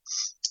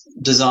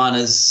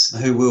designers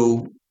who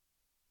will,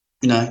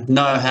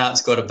 know how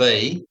it's got to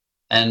be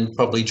and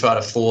probably try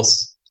to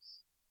force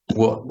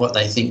what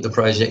they think the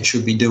project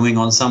should be doing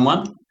on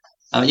someone.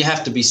 You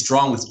have to be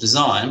strong with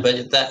design,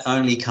 but that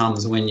only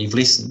comes when you've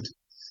listened.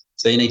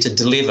 So you need to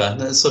deliver.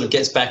 That sort of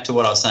gets back to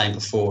what I was saying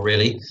before,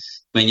 really.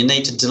 I mean, you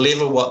need to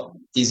deliver what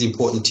is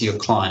important to your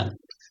client,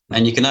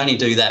 and you can only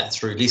do that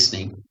through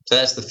listening. So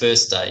that's the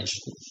first stage.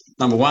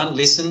 Number 1,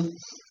 listen.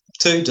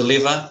 2,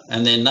 deliver.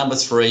 And then number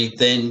 3,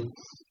 then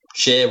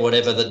share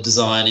whatever the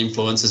design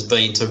influence has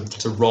been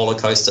to roller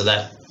coaster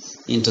that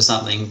into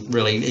something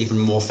really even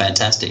more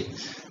fantastic.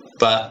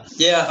 But,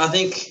 yeah, I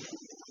think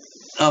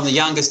I'm the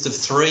youngest of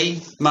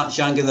 3, much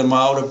younger than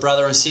my older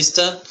brother and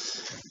sister.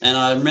 And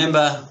I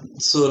remember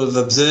sort of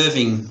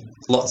observing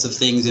lots of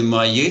things in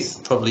my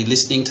youth, probably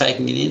listening,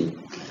 taking it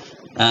in.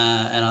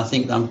 And I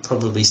think I'm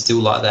probably still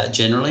like that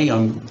generally.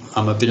 I'm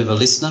a bit of a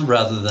listener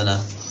rather than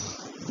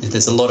if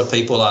there's a lot of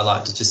people, I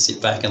like to just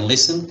sit back and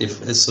listen.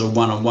 If it's sort of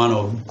one-on-one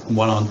or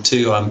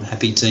one-on-two, I'm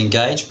happy to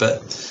engage.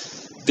 But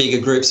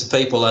bigger groups of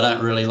people, I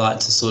don't really like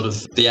to sort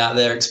of be out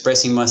there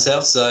expressing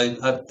myself. So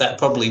that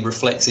probably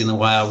reflects in the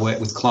way I work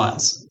with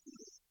clients.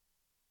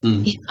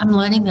 Mm. Yeah, I'm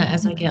learning that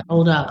as I get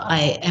older,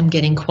 I am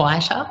getting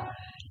quieter,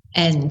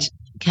 and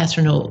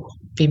Catherine will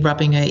be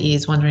rubbing her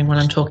ears wondering what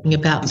I'm talking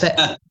about.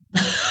 But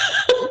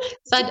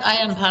so I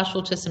am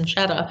partial to some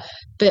chatter.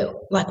 But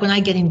like when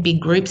I get in big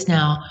groups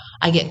now,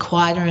 I get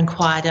quieter and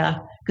quieter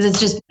because it's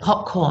just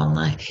popcorn.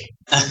 Like,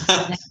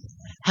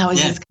 how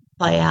is this going to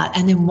play out?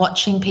 And then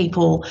watching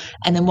people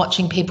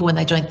when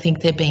they don't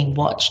think they're being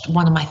watched.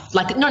 One of my,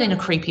 like, not in a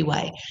creepy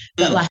way,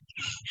 but like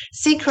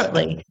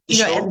secretly,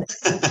 Sure.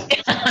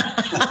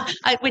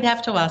 We'd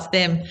have to ask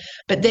them.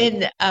 But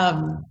then,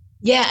 and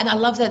I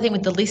love that thing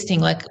with the listening,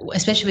 like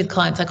especially with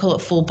clients, I call it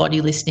full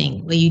body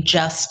listening, where you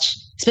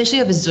just,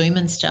 especially over Zoom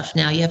and stuff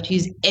now, you have to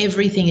use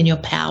everything in your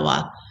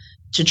power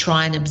to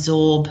try and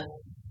absorb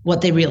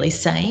what they're really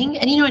saying.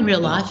 And, in real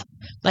life,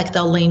 like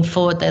they'll lean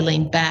forward, they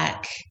lean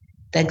back,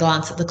 they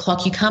glance at the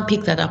clock. You can't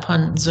pick that up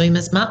on Zoom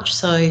as much.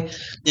 So,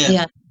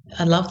 yeah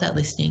I love that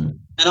listening.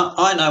 And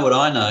I know what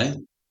I know.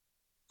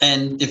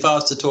 And if I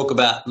was to talk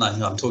about, no,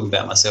 I'm talking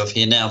about myself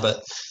here now,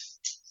 but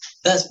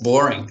that's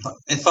boring.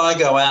 If I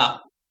go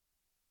out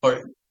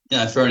or,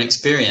 for an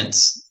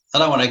experience, I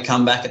don't want to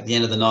come back at the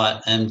end of the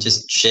night and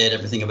just share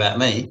everything about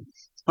me.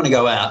 I want to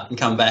go out and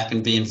come back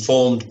and be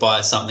informed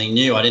by something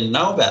new I didn't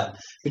know about,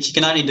 which you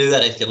can only do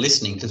that if you're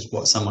listening to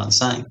what someone's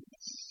saying.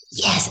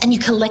 Yes, and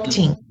you're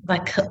collecting.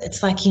 Like,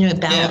 it's like,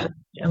 about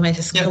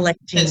just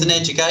collecting. It's an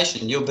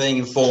education. You're being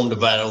informed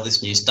about all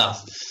this new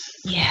stuff.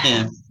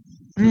 Yeah.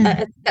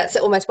 That's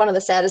almost one of the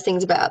saddest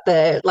things about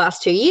the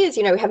last 2 years.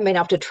 We haven't been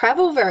able to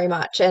travel very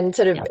much and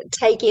sort of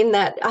take in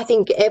that. I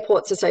think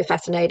airports are so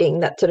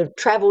fascinating, that sort of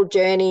travel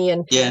journey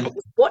and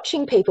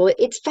watching people.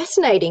 It's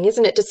fascinating,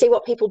 isn't it, to see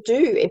what people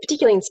do,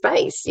 particularly in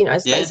space,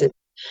 spaces.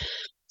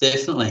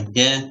 Definitely.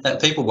 Yeah.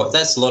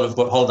 That's a lot of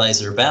what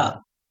holidays are about.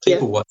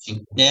 People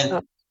watching. Yeah.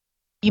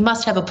 You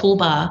must have a pool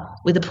bar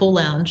with a pool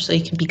lounge so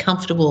you can be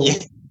comfortable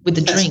with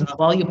the drink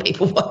while you're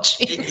people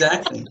watching.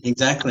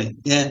 Exactly.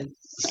 Yeah.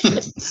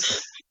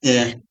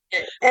 Yeah.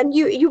 And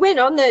you went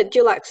on the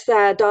Dulux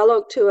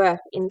Dialogue Tour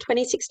in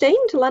 2016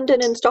 to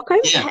London and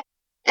Stockholm. Yeah.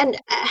 And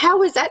how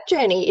was that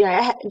journey?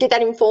 Did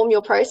that inform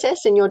your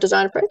process and your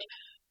design approach?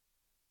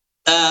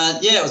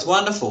 It was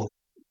wonderful.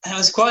 And it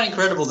was quite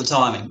incredible, the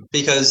timing,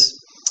 because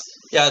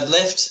I'd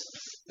left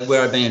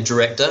where I'd been a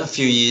director a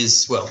few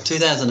years,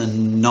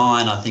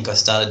 2009 I think I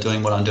started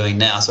doing what I'm doing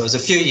now. So it was a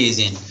few years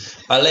in.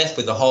 I left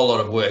with a whole lot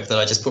of work that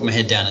I just put my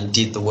head down and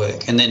did the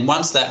work. And then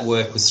once that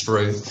work was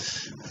through,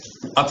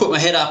 I put my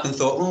head up and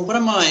thought, well, what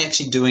am I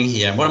actually doing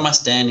here? What am I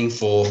standing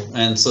for?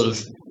 And sort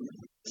of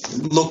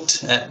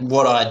looked at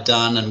what I'd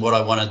done and what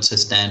I wanted to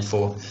stand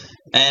for.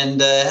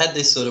 and had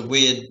this sort of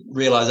weird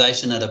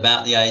realisation at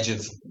about the age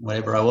of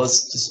whatever I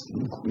was, just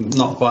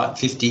not quite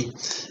 50,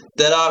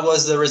 that I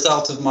was the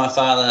result of my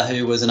father,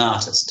 who was an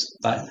artist.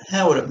 But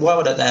why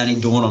would it only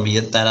dawn on me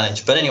at that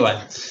age? But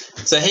anyway,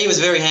 so he was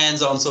a very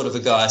hands-on sort of a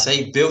guy. So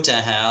he built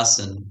our house,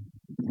 and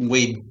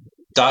we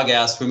dug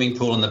our swimming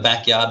pool in the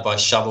backyard by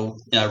shovel,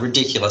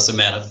 ridiculous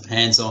amount of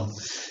hands-on.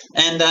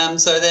 And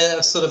so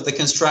there's sort of the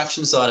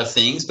construction side of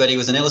things, but he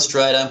was an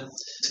illustrator.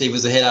 He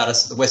was the head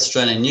artist of the West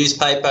Australian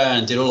newspaper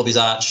and did all of his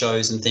art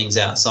shows and things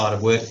outside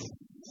of work.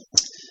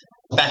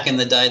 Back in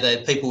the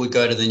day, people would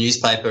go to the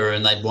newspaper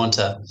and they'd want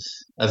a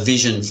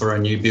vision for a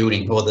new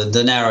building, or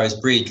the Narrows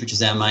Bridge, which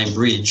is our main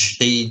bridge.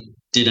 He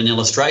did an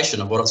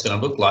illustration of what it's going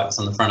to look like. It's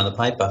on the front of the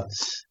paper.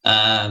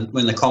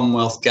 When the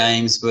Commonwealth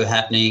Games were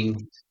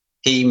happening,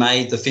 he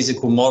made the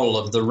physical model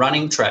of the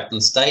running track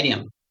and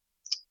stadium.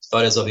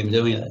 Photos of him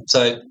doing it.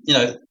 So,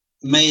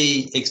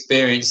 me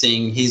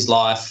experiencing his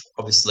life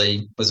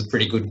obviously was a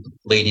pretty good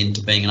lead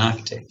into being an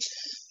architect.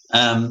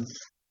 I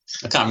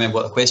can't remember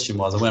what the question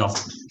was. I went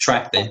off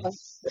track there.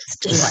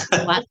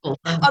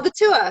 The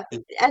tour.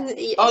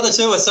 The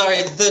tour,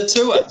 sorry. The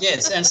tour,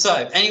 yes. And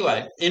so,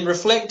 anyway, in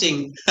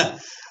reflecting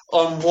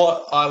on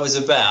what I was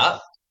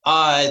about,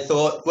 I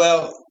thought,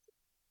 well,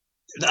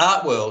 the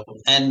art world,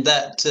 and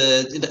that,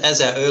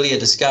 as our earlier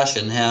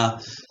discussion, how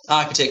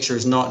architecture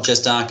is not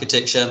just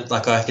architecture.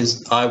 Like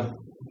I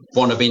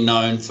want to be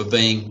known for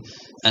being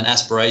an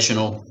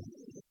aspirational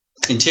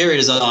interior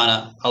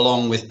designer,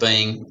 along with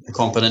being a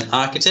competent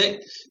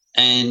architect,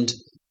 and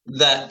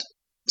that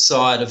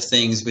side of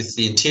things with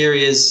the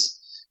interiors,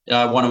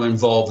 I want to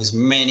involve as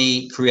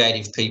many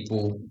creative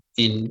people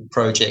in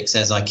projects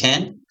as I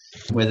can,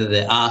 whether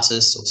they're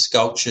artists or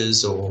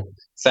sculptors or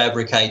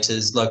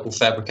fabricators, local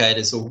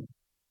fabricators, or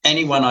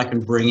anyone I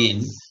can bring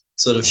in,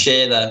 sort of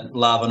share that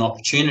love and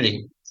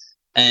opportunity.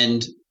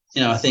 And,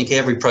 I think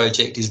every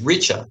project is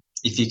richer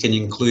if you can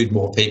include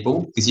more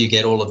people, because you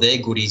get all of their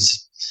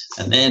goodies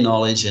and their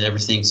knowledge and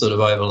everything sort of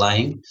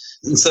overlaying.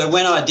 And so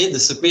when I did the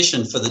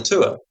submission for the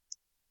tour,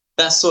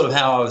 that's sort of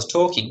how I was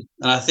talking.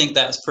 And I think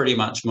that's pretty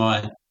much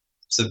my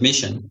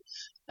submission.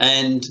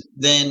 And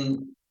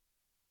then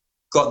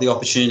got the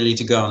opportunity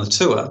to go on the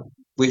tour,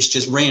 which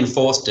just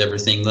reinforced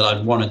everything that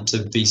I'd wanted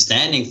to be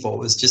standing for. It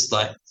was just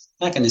like,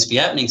 how can this be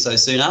happening so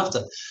soon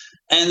after?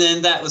 And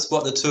then that was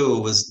what the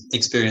tour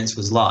experience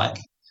was like.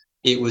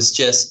 It was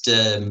just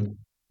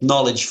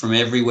knowledge from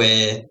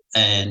everywhere,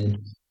 and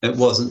it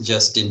wasn't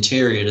just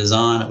interior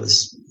design. It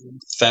was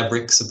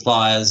fabric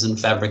suppliers and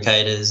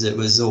fabricators. It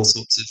was all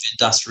sorts of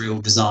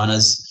industrial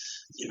designers.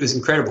 It was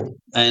incredible.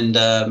 And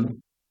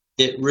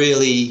it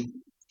really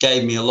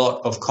gave me a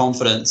lot of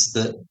confidence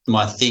that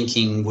my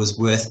thinking was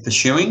worth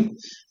pursuing,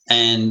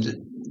 and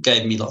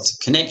gave me lots of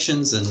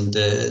connections, and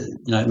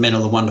met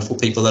all the wonderful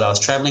people that I was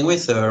travelling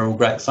with. They were all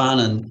great fun,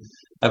 and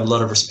I have a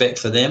lot of respect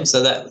for them.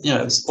 So that,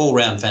 it was all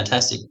round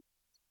fantastic.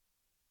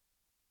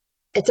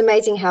 It's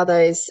amazing how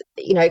those,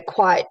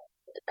 quite,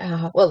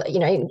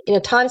 in a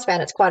time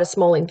span, it's quite a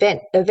small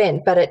event,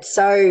 but it's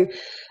so,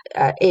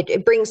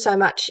 it brings so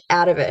much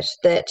out of it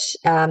that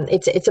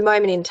it's a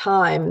moment in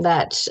time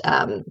that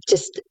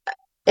just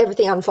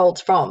everything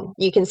unfolds from.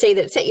 You can see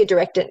that it set your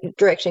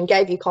direction,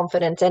 gave you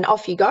confidence, and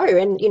off you go.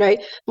 And,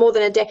 more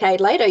than a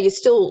decade later, you're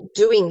still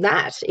doing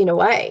that in a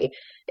way.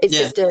 It's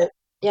just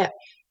Yeah,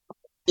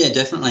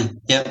 definitely.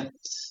 Yeah.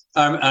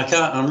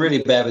 I'm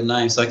really bad with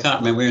names, so I can't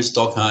remember. We were in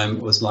Stockholm.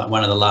 It was like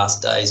one of the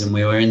last days, and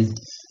we were in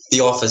the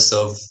office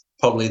of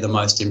probably the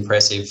most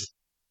impressive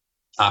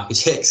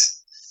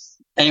architects.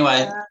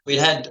 Anyway, we'd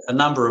had a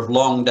number of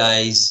long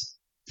days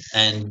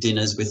and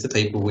dinners with the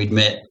people we'd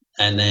met,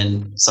 and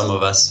then some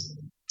of us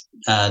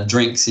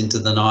drinks into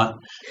the night.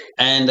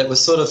 And it was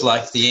sort of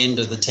like the end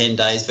of the 10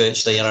 days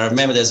virtually. And I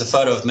remember there's a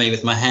photo of me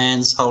with my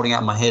hands holding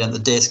up my head on the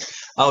desk.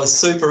 I was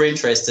super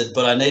interested,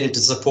 but I needed to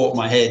support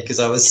my head because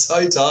I was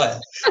so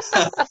tired.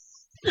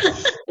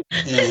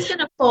 It's going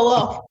to fall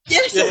off.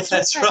 Yes, yeah,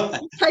 that's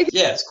right.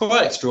 Yeah, it's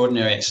quite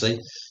extraordinary, actually.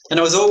 And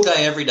it was all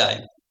day, every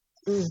day.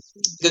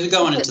 Because we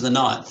go on into the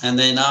night, and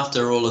then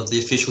after all of the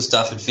official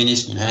stuff had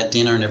finished and had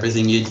dinner and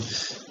everything, you'd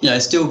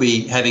still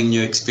be having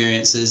new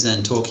experiences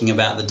and talking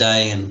about the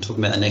day and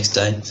talking about the next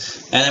day. And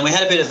then we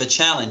had a bit of a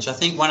challenge. I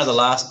think one of the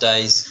last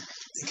days,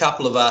 a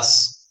couple of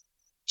us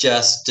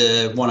just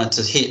wanted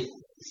to hit.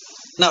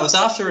 No, it was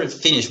after it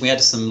finished. We had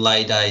some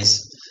lay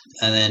days,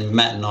 and then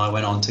Matt and I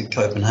went on to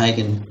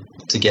Copenhagen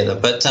together.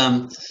 But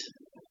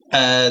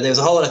there was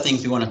a whole lot of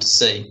things we wanted to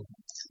see.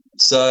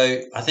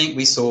 So I think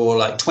we saw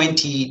like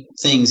 20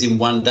 things in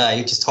one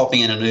day, just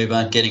hopping in an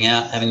Uber, getting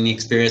out, having the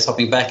experience,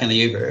 hopping back in the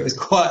Uber. It was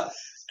quite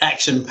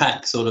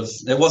action-packed, sort of.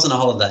 It wasn't a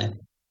holiday.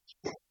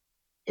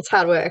 It's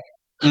hard work.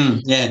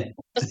 Yeah,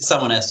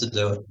 someone has to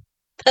do it.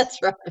 That's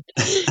right.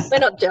 We're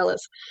not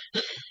jealous.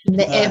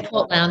 The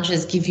airport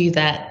lounges give you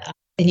that,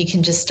 and you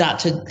can just start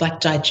to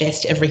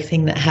digest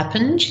everything that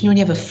happened. When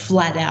you have a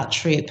flat-out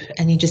trip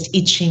and you're just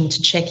itching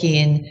to check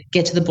in,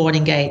 get to the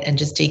boarding gate and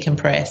just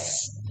decompress.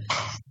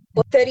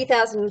 or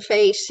 30,000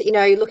 feet,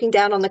 looking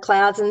down on the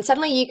clouds, and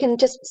suddenly you can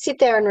just sit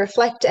there and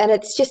reflect, and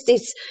it's just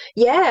this,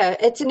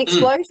 it's an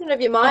explosion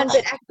of your mind,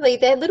 but actually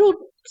they're little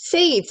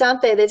seeds,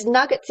 aren't there? There's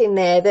nuggets in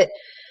there that,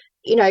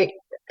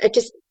 are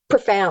just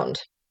profound.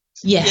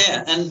 Yeah.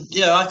 Yeah, and,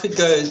 I could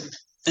go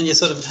and you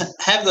sort of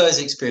have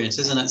those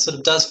experiences and it sort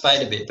of does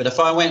fade a bit. But if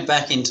I went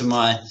back into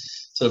my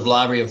sort of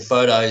library of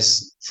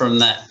photos from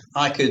that,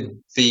 I could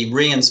be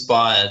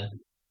re-inspired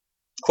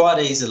quite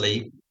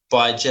easily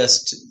by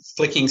just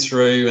flicking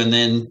through and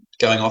then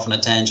going off on a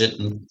tangent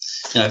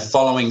and,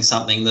 following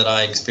something that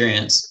I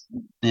experienced.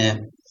 Yeah.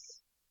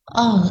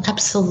 Oh,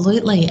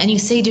 absolutely. And you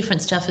see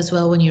different stuff as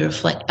well when you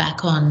reflect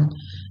back on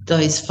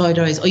those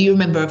photos, or you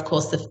remember, of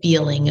course, the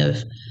feeling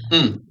of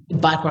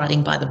bike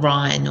riding by the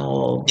Rhine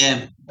or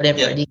whatever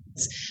it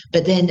is.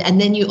 But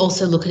then you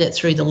also look at it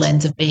through the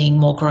lens of being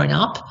more grown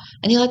up,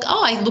 and you're like,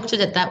 oh, I looked at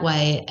it that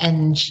way.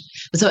 And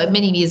so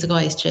many years ago,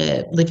 I used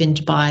to live in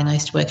Dubai and I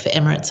used to work for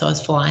Emirates, so I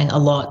was flying a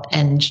lot.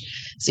 And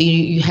so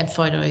you had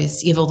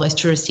photos, you have all those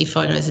touristy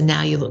photos, and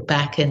now you look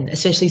back, and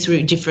especially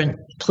through different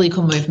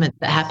political movements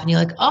that happen, you're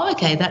like, oh,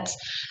 okay,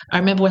 I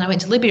remember when I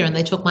went to Libya and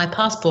they took my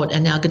passport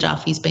and now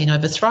Gaddafi's been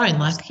overthrown.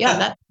 Like,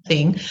 that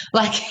thing.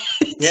 Like,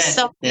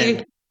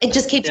 it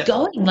just keeps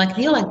going. Like,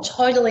 you're like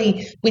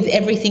totally with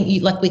everything,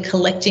 we're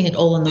collecting it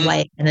all on the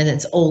way, and then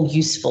it's all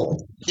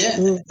useful. Yeah.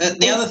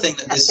 The other thing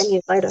that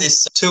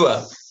this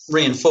tour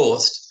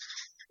reinforced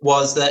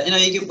was that,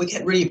 we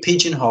get really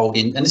pigeonholed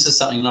in, and this is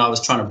something that I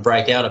was trying to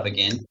break out of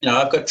again.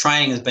 I've got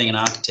training as being an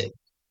architect.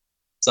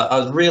 So I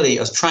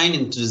was trained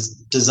in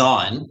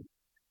design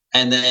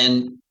and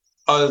then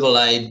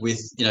overlaid with,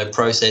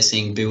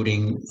 processing,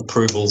 building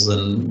approvals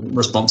and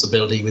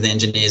responsibility with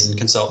engineers and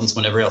consultants,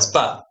 whatever else.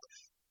 But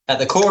at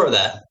the core of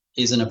that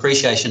is an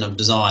appreciation of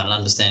design and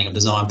understanding of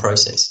design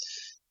process,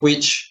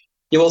 which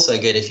you also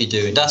get if you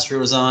do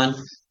industrial design,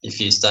 if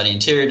you study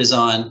interior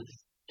design.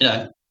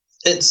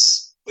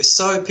 We're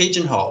so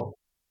pigeonholed,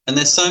 and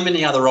there's so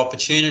many other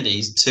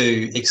opportunities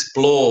to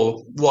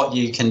explore what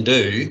you can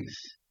do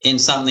in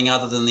something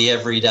other than the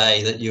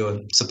everyday that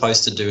you're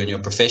supposed to do in your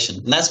profession.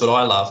 And that's what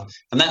I love,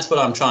 and that's what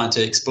I'm trying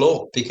to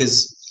explore,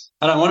 because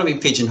I don't want to be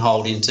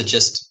pigeonholed into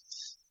just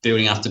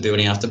building after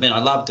building after building.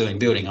 I love doing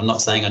building. I'm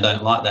not saying I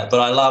don't like that, but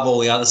I love all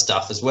the other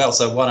stuff as well.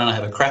 So why don't I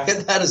have a crack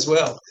at that as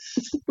well?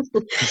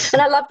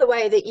 And I love the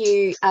way that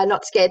you are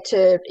not scared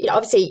to,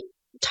 obviously,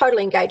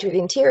 totally engage with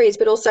interiors,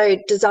 but also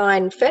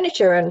design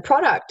furniture and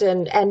product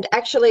and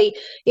actually,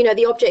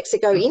 the objects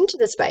that go into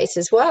the space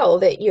as well,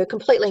 that you're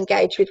completely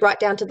engaged with, right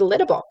down to the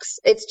letterbox.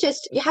 It's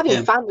just, you're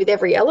having fun with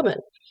every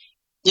element.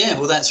 Yeah,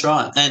 well, that's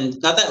right. And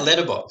now that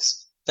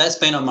letterbox, that's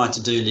been on my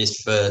to-do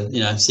list for,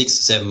 6 to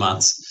 7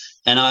 months.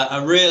 And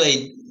I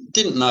really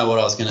didn't know what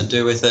I was going to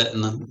do with it.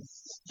 And,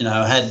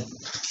 I had a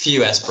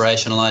few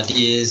aspirational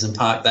ideas and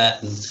parked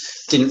that and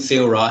didn't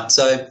feel right.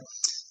 So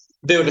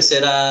builder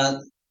said,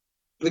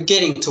 we're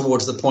getting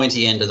towards the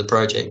pointy end of the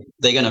project.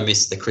 They're going to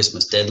miss the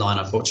Christmas deadline,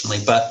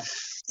 unfortunately. But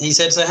he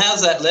said, so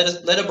how's that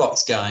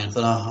letterbox going? I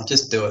thought, I'll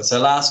just do it. So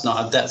last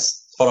night,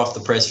 that's hot off the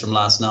press from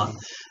last night.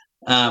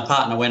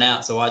 Partner went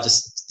out, so I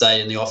just stayed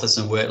in the office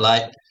and worked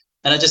late.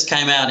 And it just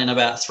came out in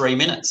about 3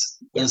 minutes.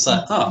 And it's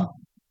like, oh,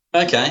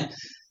 okay.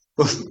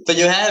 But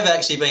you have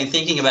actually been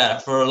thinking about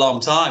it for a long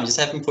time. You just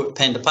haven't put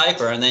pen to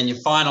paper, and then you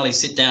finally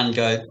sit down and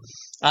go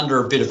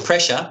under a bit of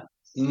pressure,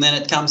 and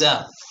then it comes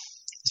out.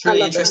 It's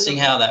really interesting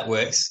how that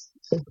works.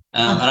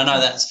 And I know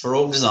that's for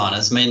all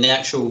designers. I mean, the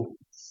actual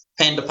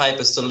pen to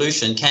paper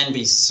solution can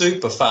be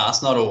super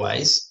fast, not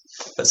always,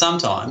 but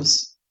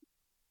sometimes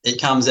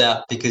it comes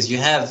out because you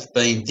have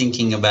been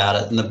thinking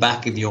about it in the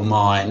back of your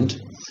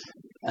mind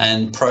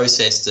and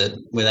processed it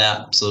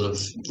without sort of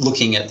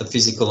looking at the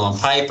physical on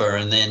paper,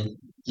 and then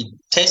you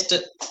test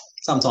it.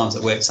 Sometimes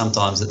it works,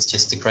 sometimes it's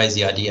just a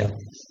crazy idea.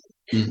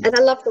 And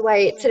I love the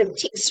way it sort of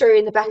ticks through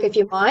in the back of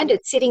your mind.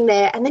 It's sitting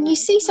there, and then you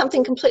see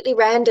something completely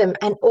random,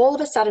 and all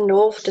of a sudden it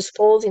all just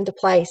falls into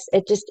place.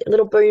 It's just a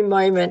little boom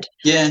moment.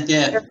 Yeah.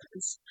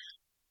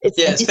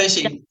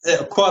 Especially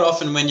quite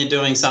often when you're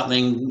doing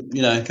something,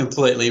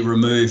 completely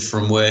removed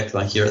from work,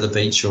 like you're at the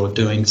beach or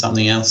doing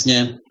something else.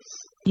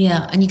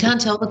 Yeah, and you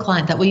can't tell the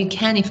client that. Well, you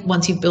can if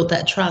once you've built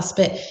that trust,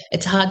 but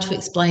it's hard to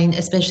explain,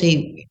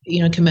 especially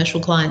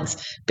commercial clients,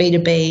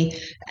 B2B,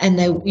 and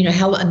they're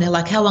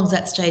like, how long is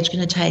that stage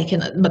going to take?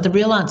 But the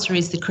real answer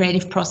is the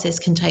creative process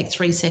can take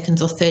 3 seconds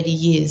or 30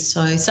 years,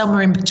 so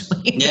somewhere in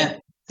between. Yeah,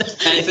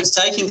 and if it's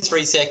taking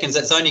 3 seconds,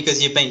 that's only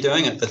because you've been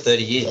doing it for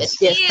 30 years.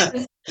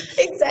 Yes,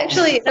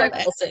 exactly.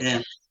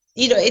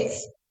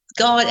 It's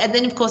God, and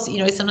then of course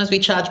sometimes we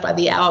charge by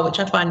the hour, which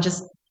I find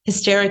just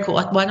hysterical.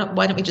 Like, why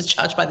don't we just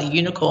charge by the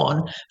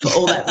unicorn for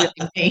all that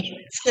really means?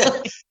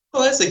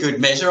 Well, that's a good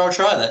measure. I'll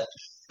try that.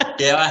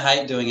 Yeah, I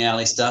hate doing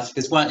hourly stuff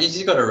because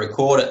you've got to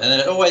record it, and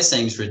it always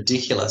seems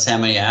ridiculous how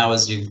many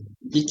hours you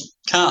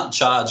can't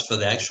charge for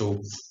the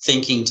actual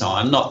thinking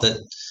time. Not that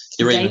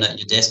you're even at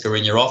your desk or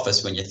in your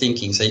office when you're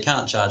thinking, so you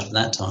can't charge for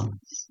that time.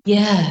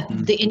 Yeah,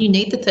 and you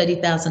need the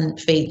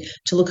 30,000 feet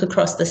to look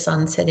across the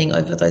sun setting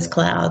over those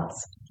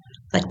clouds.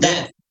 Like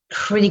that.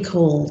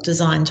 critical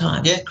design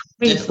time. Yeah,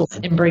 critical,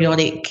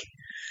 embryonic.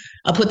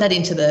 I'll put that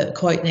into the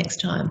quote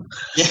next time.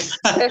 Yeah.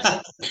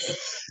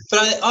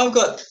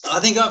 But I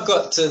think I've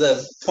got to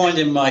the point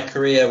in my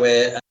career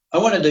where I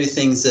want to do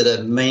things that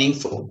are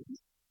meaningful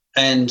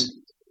and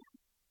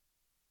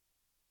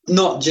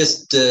not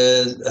just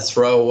a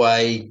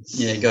throwaway,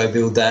 go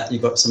build that,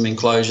 you've got some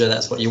enclosure,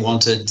 that's what you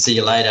wanted, see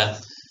you later.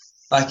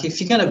 Like,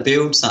 if you're going to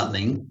build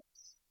something,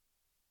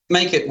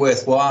 make it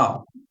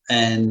worthwhile.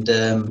 And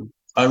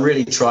I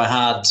really try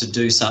hard to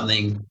do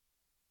something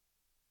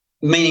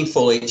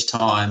meaningful each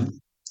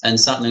time, and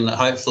something that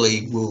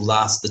hopefully will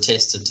last the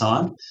test of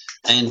time,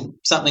 and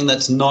something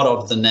that's not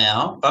of the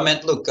now. I mean,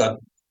 look, I'm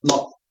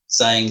not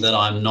saying that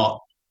I'm not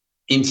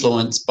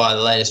influenced by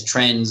the latest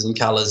trends and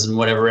colours and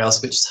whatever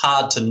else, which is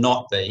hard to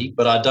not be,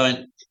 but I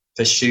don't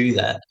pursue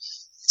that.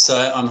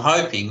 So I'm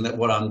hoping that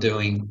what I'm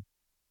doing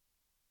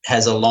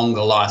has a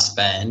longer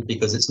lifespan,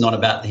 because it's not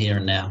about the here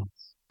and now.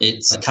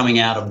 It's coming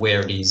out of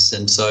where it is,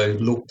 and so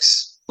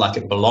looks like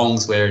it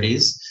belongs where it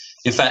is.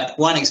 In fact,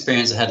 one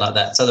experience I had like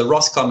that, so the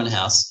Roscommon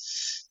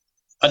House,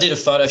 I did a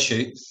photo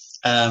shoot,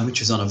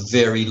 which was on a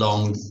very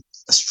long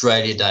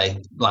Australia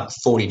day, like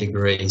 40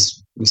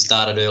 degrees. We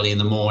started early in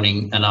the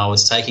morning, and I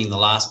was taking the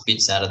last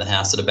bits out of the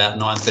house at about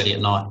 9:30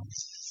 at night,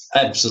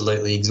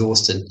 absolutely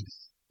exhausted.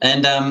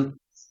 And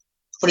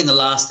putting the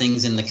last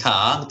things in the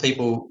car,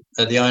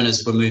 the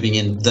owners were moving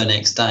in the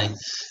next day.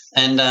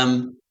 And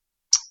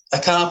a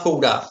car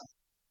pulled up,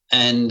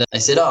 and they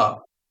said,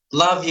 "Oh,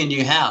 love your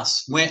new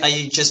house. When are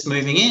you just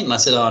moving in?" And I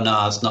said, "Oh,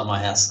 no, it's not my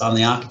house. I'm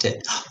the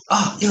architect."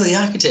 "Oh, you're the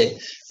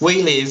architect."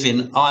 We live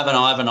in Ivan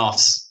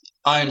Ivanoff's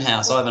own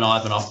house. Ivan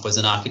Ivanoff was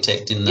an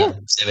architect in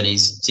the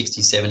 70s,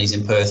 60s, 70s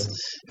in Perth,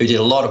 who did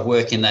a lot of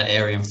work in that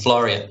area in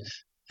Floreat.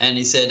 And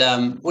he said,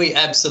 "We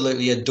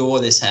absolutely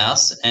adore this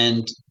house,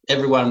 and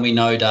everyone we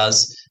know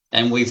does,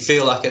 and we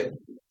feel like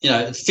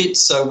it fits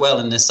so well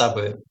in this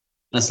suburb."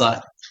 And it's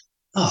like,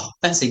 oh,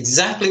 that's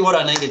exactly what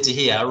I needed to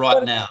hear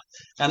right now.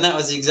 And that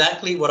was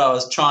exactly what I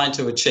was trying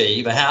to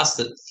achieve, a house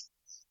that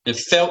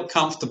felt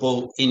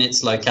comfortable in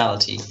its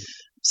locality.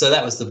 So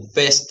that was the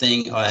best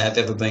thing I have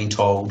ever been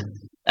told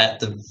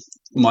at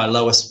my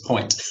lowest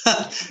point,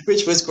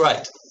 which was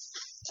great.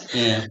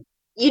 Yeah.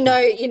 You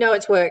know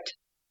it's worked.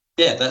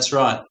 Yeah, that's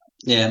right.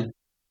 Yeah.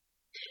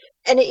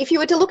 And if you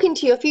were to look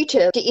into your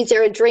future, is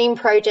there a dream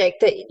project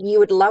that you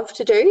would love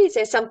to do? Is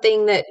there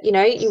something that,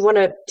 you want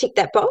to tick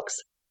that box?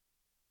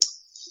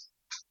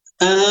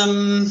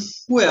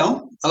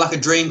 Well, I like a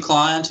dream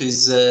client who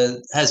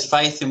has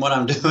faith in what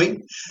I'm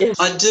doing. Yes.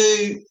 I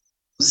do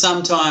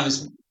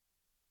sometimes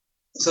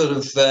sort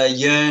of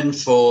yearn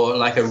for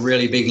like a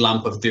really big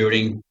lump of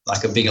building,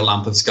 like a bigger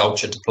lump of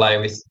sculpture to play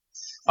with.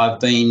 I've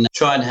been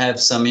trying to have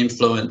some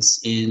influence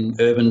in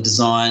urban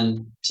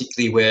design,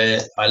 particularly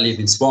where I live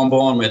in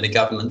Swanbourne, where the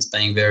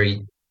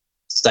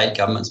state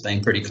government's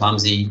being pretty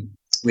clumsy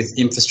with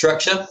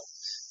infrastructure.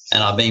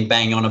 And I've been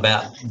banging on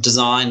about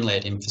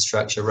design-led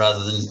infrastructure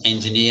rather than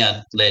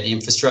engineer-led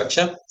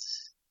infrastructure.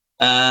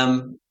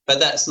 But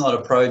that's not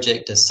a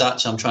project as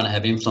such. I'm trying to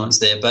have influence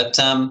there. But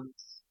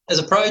as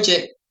a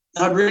project,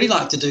 I'd really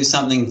like to do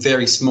something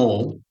very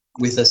small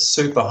with a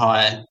super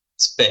high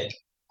spec.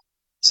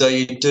 So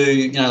you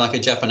do, like a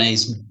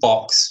Japanese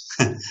box.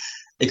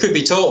 It could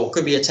be tall, it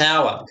could be a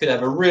tower, it could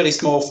have a really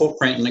small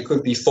footprint, and it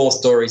could be 4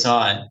 stories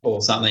high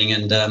or something.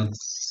 And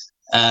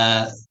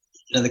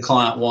the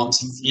client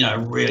wants,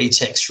 really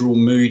textural,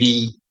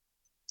 moody,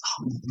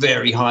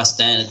 very high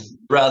standard,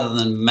 rather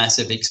than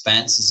massive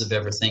expanses of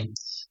everything.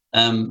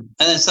 And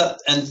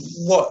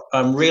what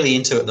I'm really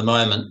into at the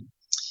moment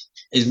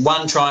is,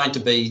 one, trying to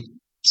be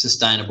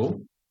sustainable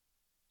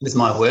with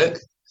my work,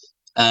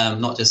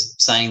 not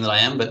just saying that I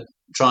am, but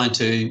trying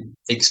to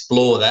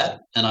explore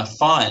that. And I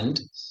find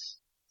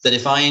that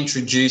if I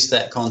introduce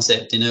that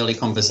concept in early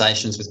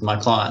conversations with my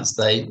clients,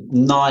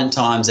 9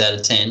 times out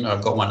of 10,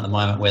 I've got one at the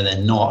moment where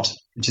they're not,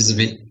 which is a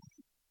bit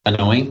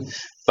annoying,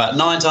 but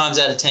 9 times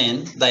out of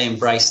 10, they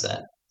embrace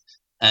that.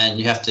 And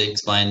you have to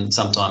explain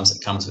sometimes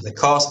it comes with a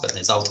cost, but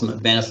there's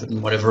ultimate benefit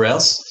and whatever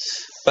else.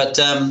 But,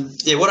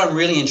 what I'm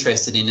really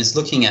interested in is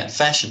looking at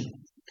fashion.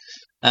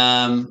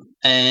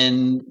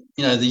 And,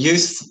 the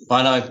youth,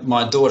 I know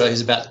my daughter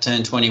who's about to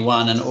turn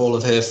 21, and all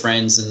of her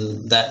friends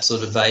and that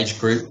sort of age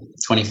group,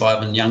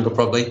 25 and younger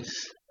probably,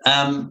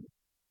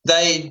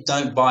 they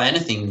don't buy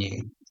anything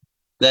new.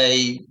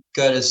 They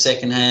go to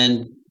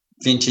secondhand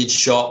vintage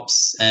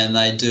shops and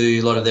they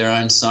do a lot of their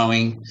own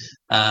sewing,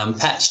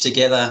 patch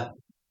together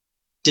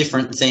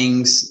different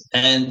things,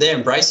 and they're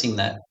embracing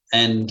that.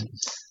 And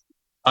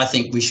I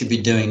think we should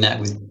be doing that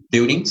with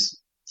buildings.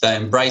 So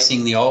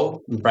embracing the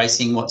old,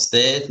 embracing what's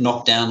there,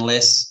 knock down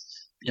less,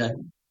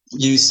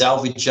 use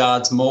salvage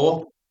yards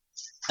more.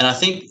 And I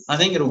think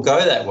it'll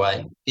go that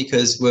way,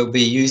 because we'll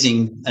be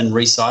using and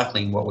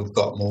recycling what we've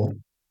got more.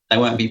 They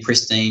won't be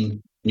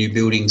pristine new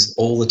buildings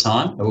all the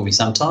time. There will be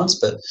sometimes,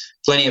 but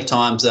plenty of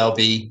times they'll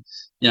be,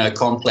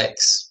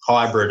 complex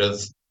hybrid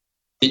of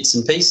bits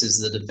and pieces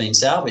that have been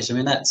salvaged. I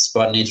mean, that's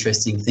quite an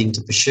interesting thing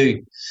to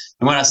pursue.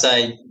 And when I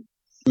say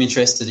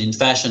interested in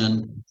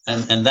fashion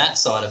and that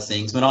side of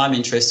things, but I'm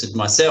interested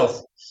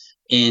myself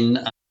in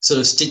sort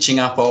of stitching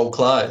up old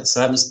clothes.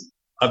 So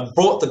I've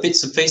brought the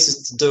bits and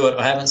pieces to do it.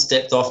 I haven't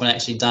stepped off and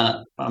actually done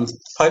it. I'm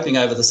hoping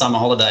over the summer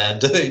holiday I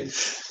do.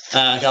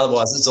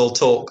 Otherwise, it's all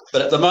talk.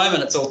 But at the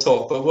moment, it's all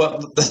talk. But what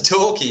the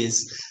talk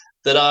is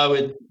that I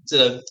would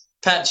sort of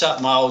patch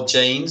up my old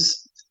jeans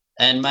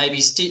and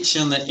maybe stitch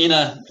on the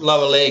inner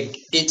lower leg.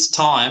 It's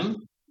time,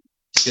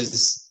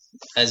 because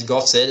as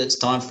Gough said, it's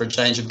time for a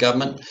change of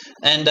government.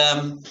 And,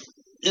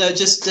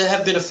 just to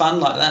have a bit of fun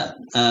like that.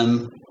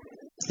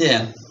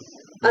 Yeah.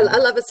 I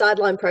love a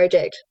sideline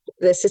project.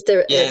 It's just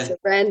it's a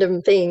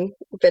random thing,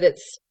 but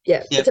it's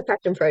a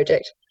passion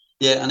project.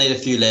 Yeah, I need a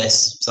few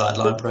less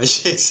sideline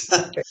projects.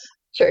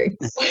 True.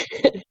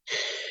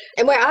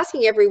 And we're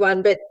asking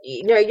everyone, but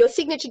your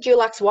signature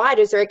Dulux white,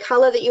 is there a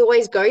colour that you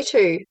always go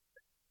to?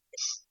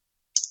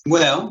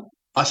 Well,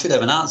 I should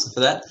have an answer for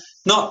that.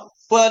 Not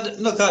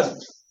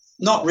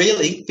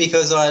really,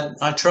 because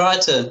I try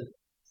to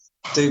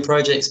do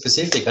project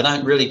specific. I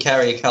don't really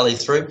carry a colour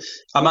through.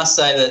 I must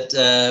say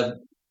that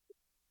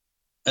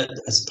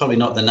it's probably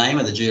not the name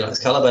of the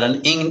Dulux colour, but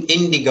an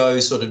indigo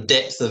sort of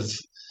depth of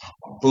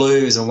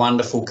blue is a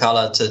wonderful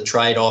colour to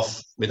trade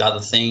off with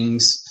other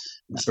things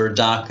for a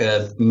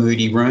darker,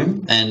 moody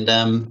room. And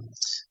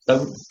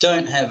I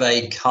don't have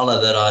a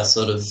colour that I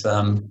sort of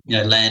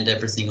land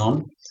everything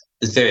on.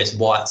 There's various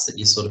whites that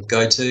you sort of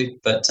go to,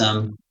 but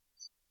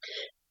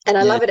and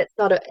I love it.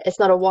 It's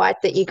not a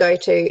white that you go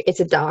to.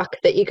 It's a dark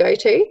that you go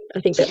to. I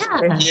think that's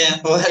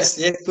Well, that's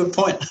good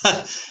point.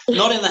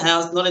 Not in the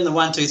house, not in the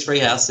 1, 2, 3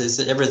 houses.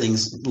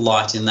 Everything's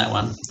light in that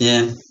one.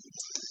 Yeah,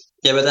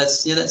 but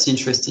that's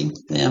interesting.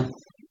 Yeah.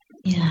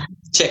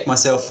 Check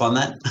myself on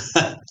that.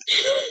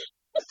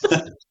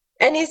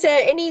 And is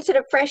there any sort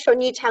of fresh or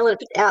new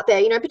talent out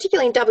there?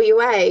 Particularly in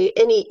WA.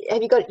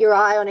 Have you got your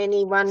eye on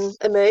anyone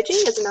emerging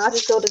as an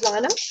artist or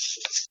designer?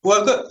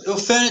 Well, I've got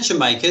furniture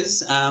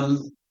makers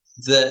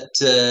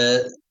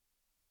that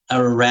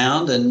are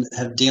around and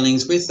have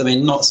dealings with. I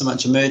mean, not so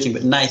much emerging,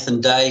 but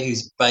Nathan Day,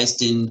 who's based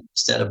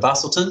just out of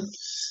Busselton,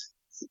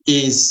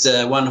 is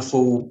a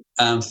wonderful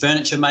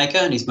furniture maker,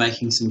 and he's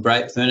making some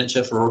great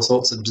furniture for all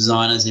sorts of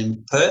designers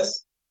in Perth.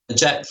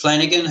 Jack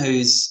Flanagan,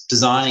 who's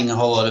designing a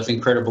whole lot of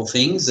incredible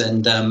things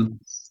and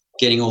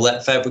getting all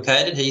that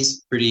fabricated. He's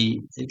a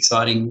pretty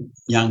exciting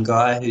young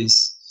guy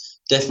who's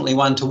definitely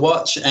one to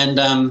watch.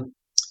 And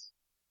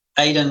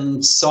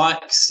Aidan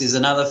Sykes is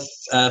another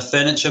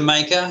furniture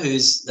maker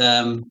who's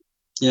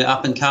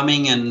up and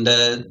coming, and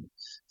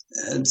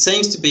it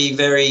seems to be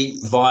very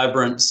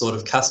vibrant sort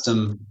of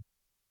custom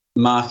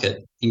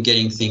market in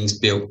getting things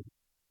built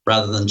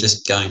rather than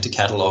just going to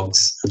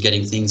catalogues and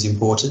getting things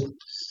imported.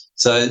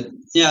 So,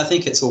 I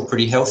think it's all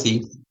pretty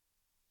healthy.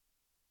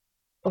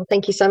 Well,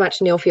 thank you so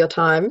much, Neil, for your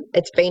time.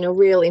 It's been a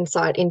real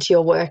insight into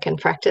your work and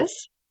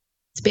practice.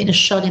 It's been a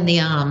shot in the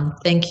arm.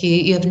 Thank you.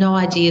 You have no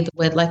idea the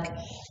weather.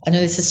 I know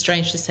this is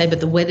strange to say, but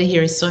the weather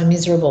here is so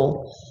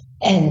miserable.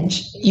 And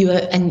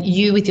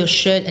you with your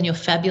shirt and your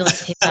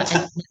fabulous hair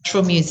and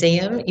Natural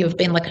Museum, you've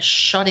been like a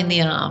shot in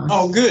the arm.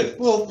 Oh, good.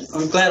 Well,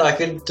 I'm glad I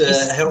could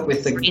help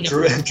with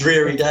the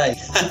dreary day.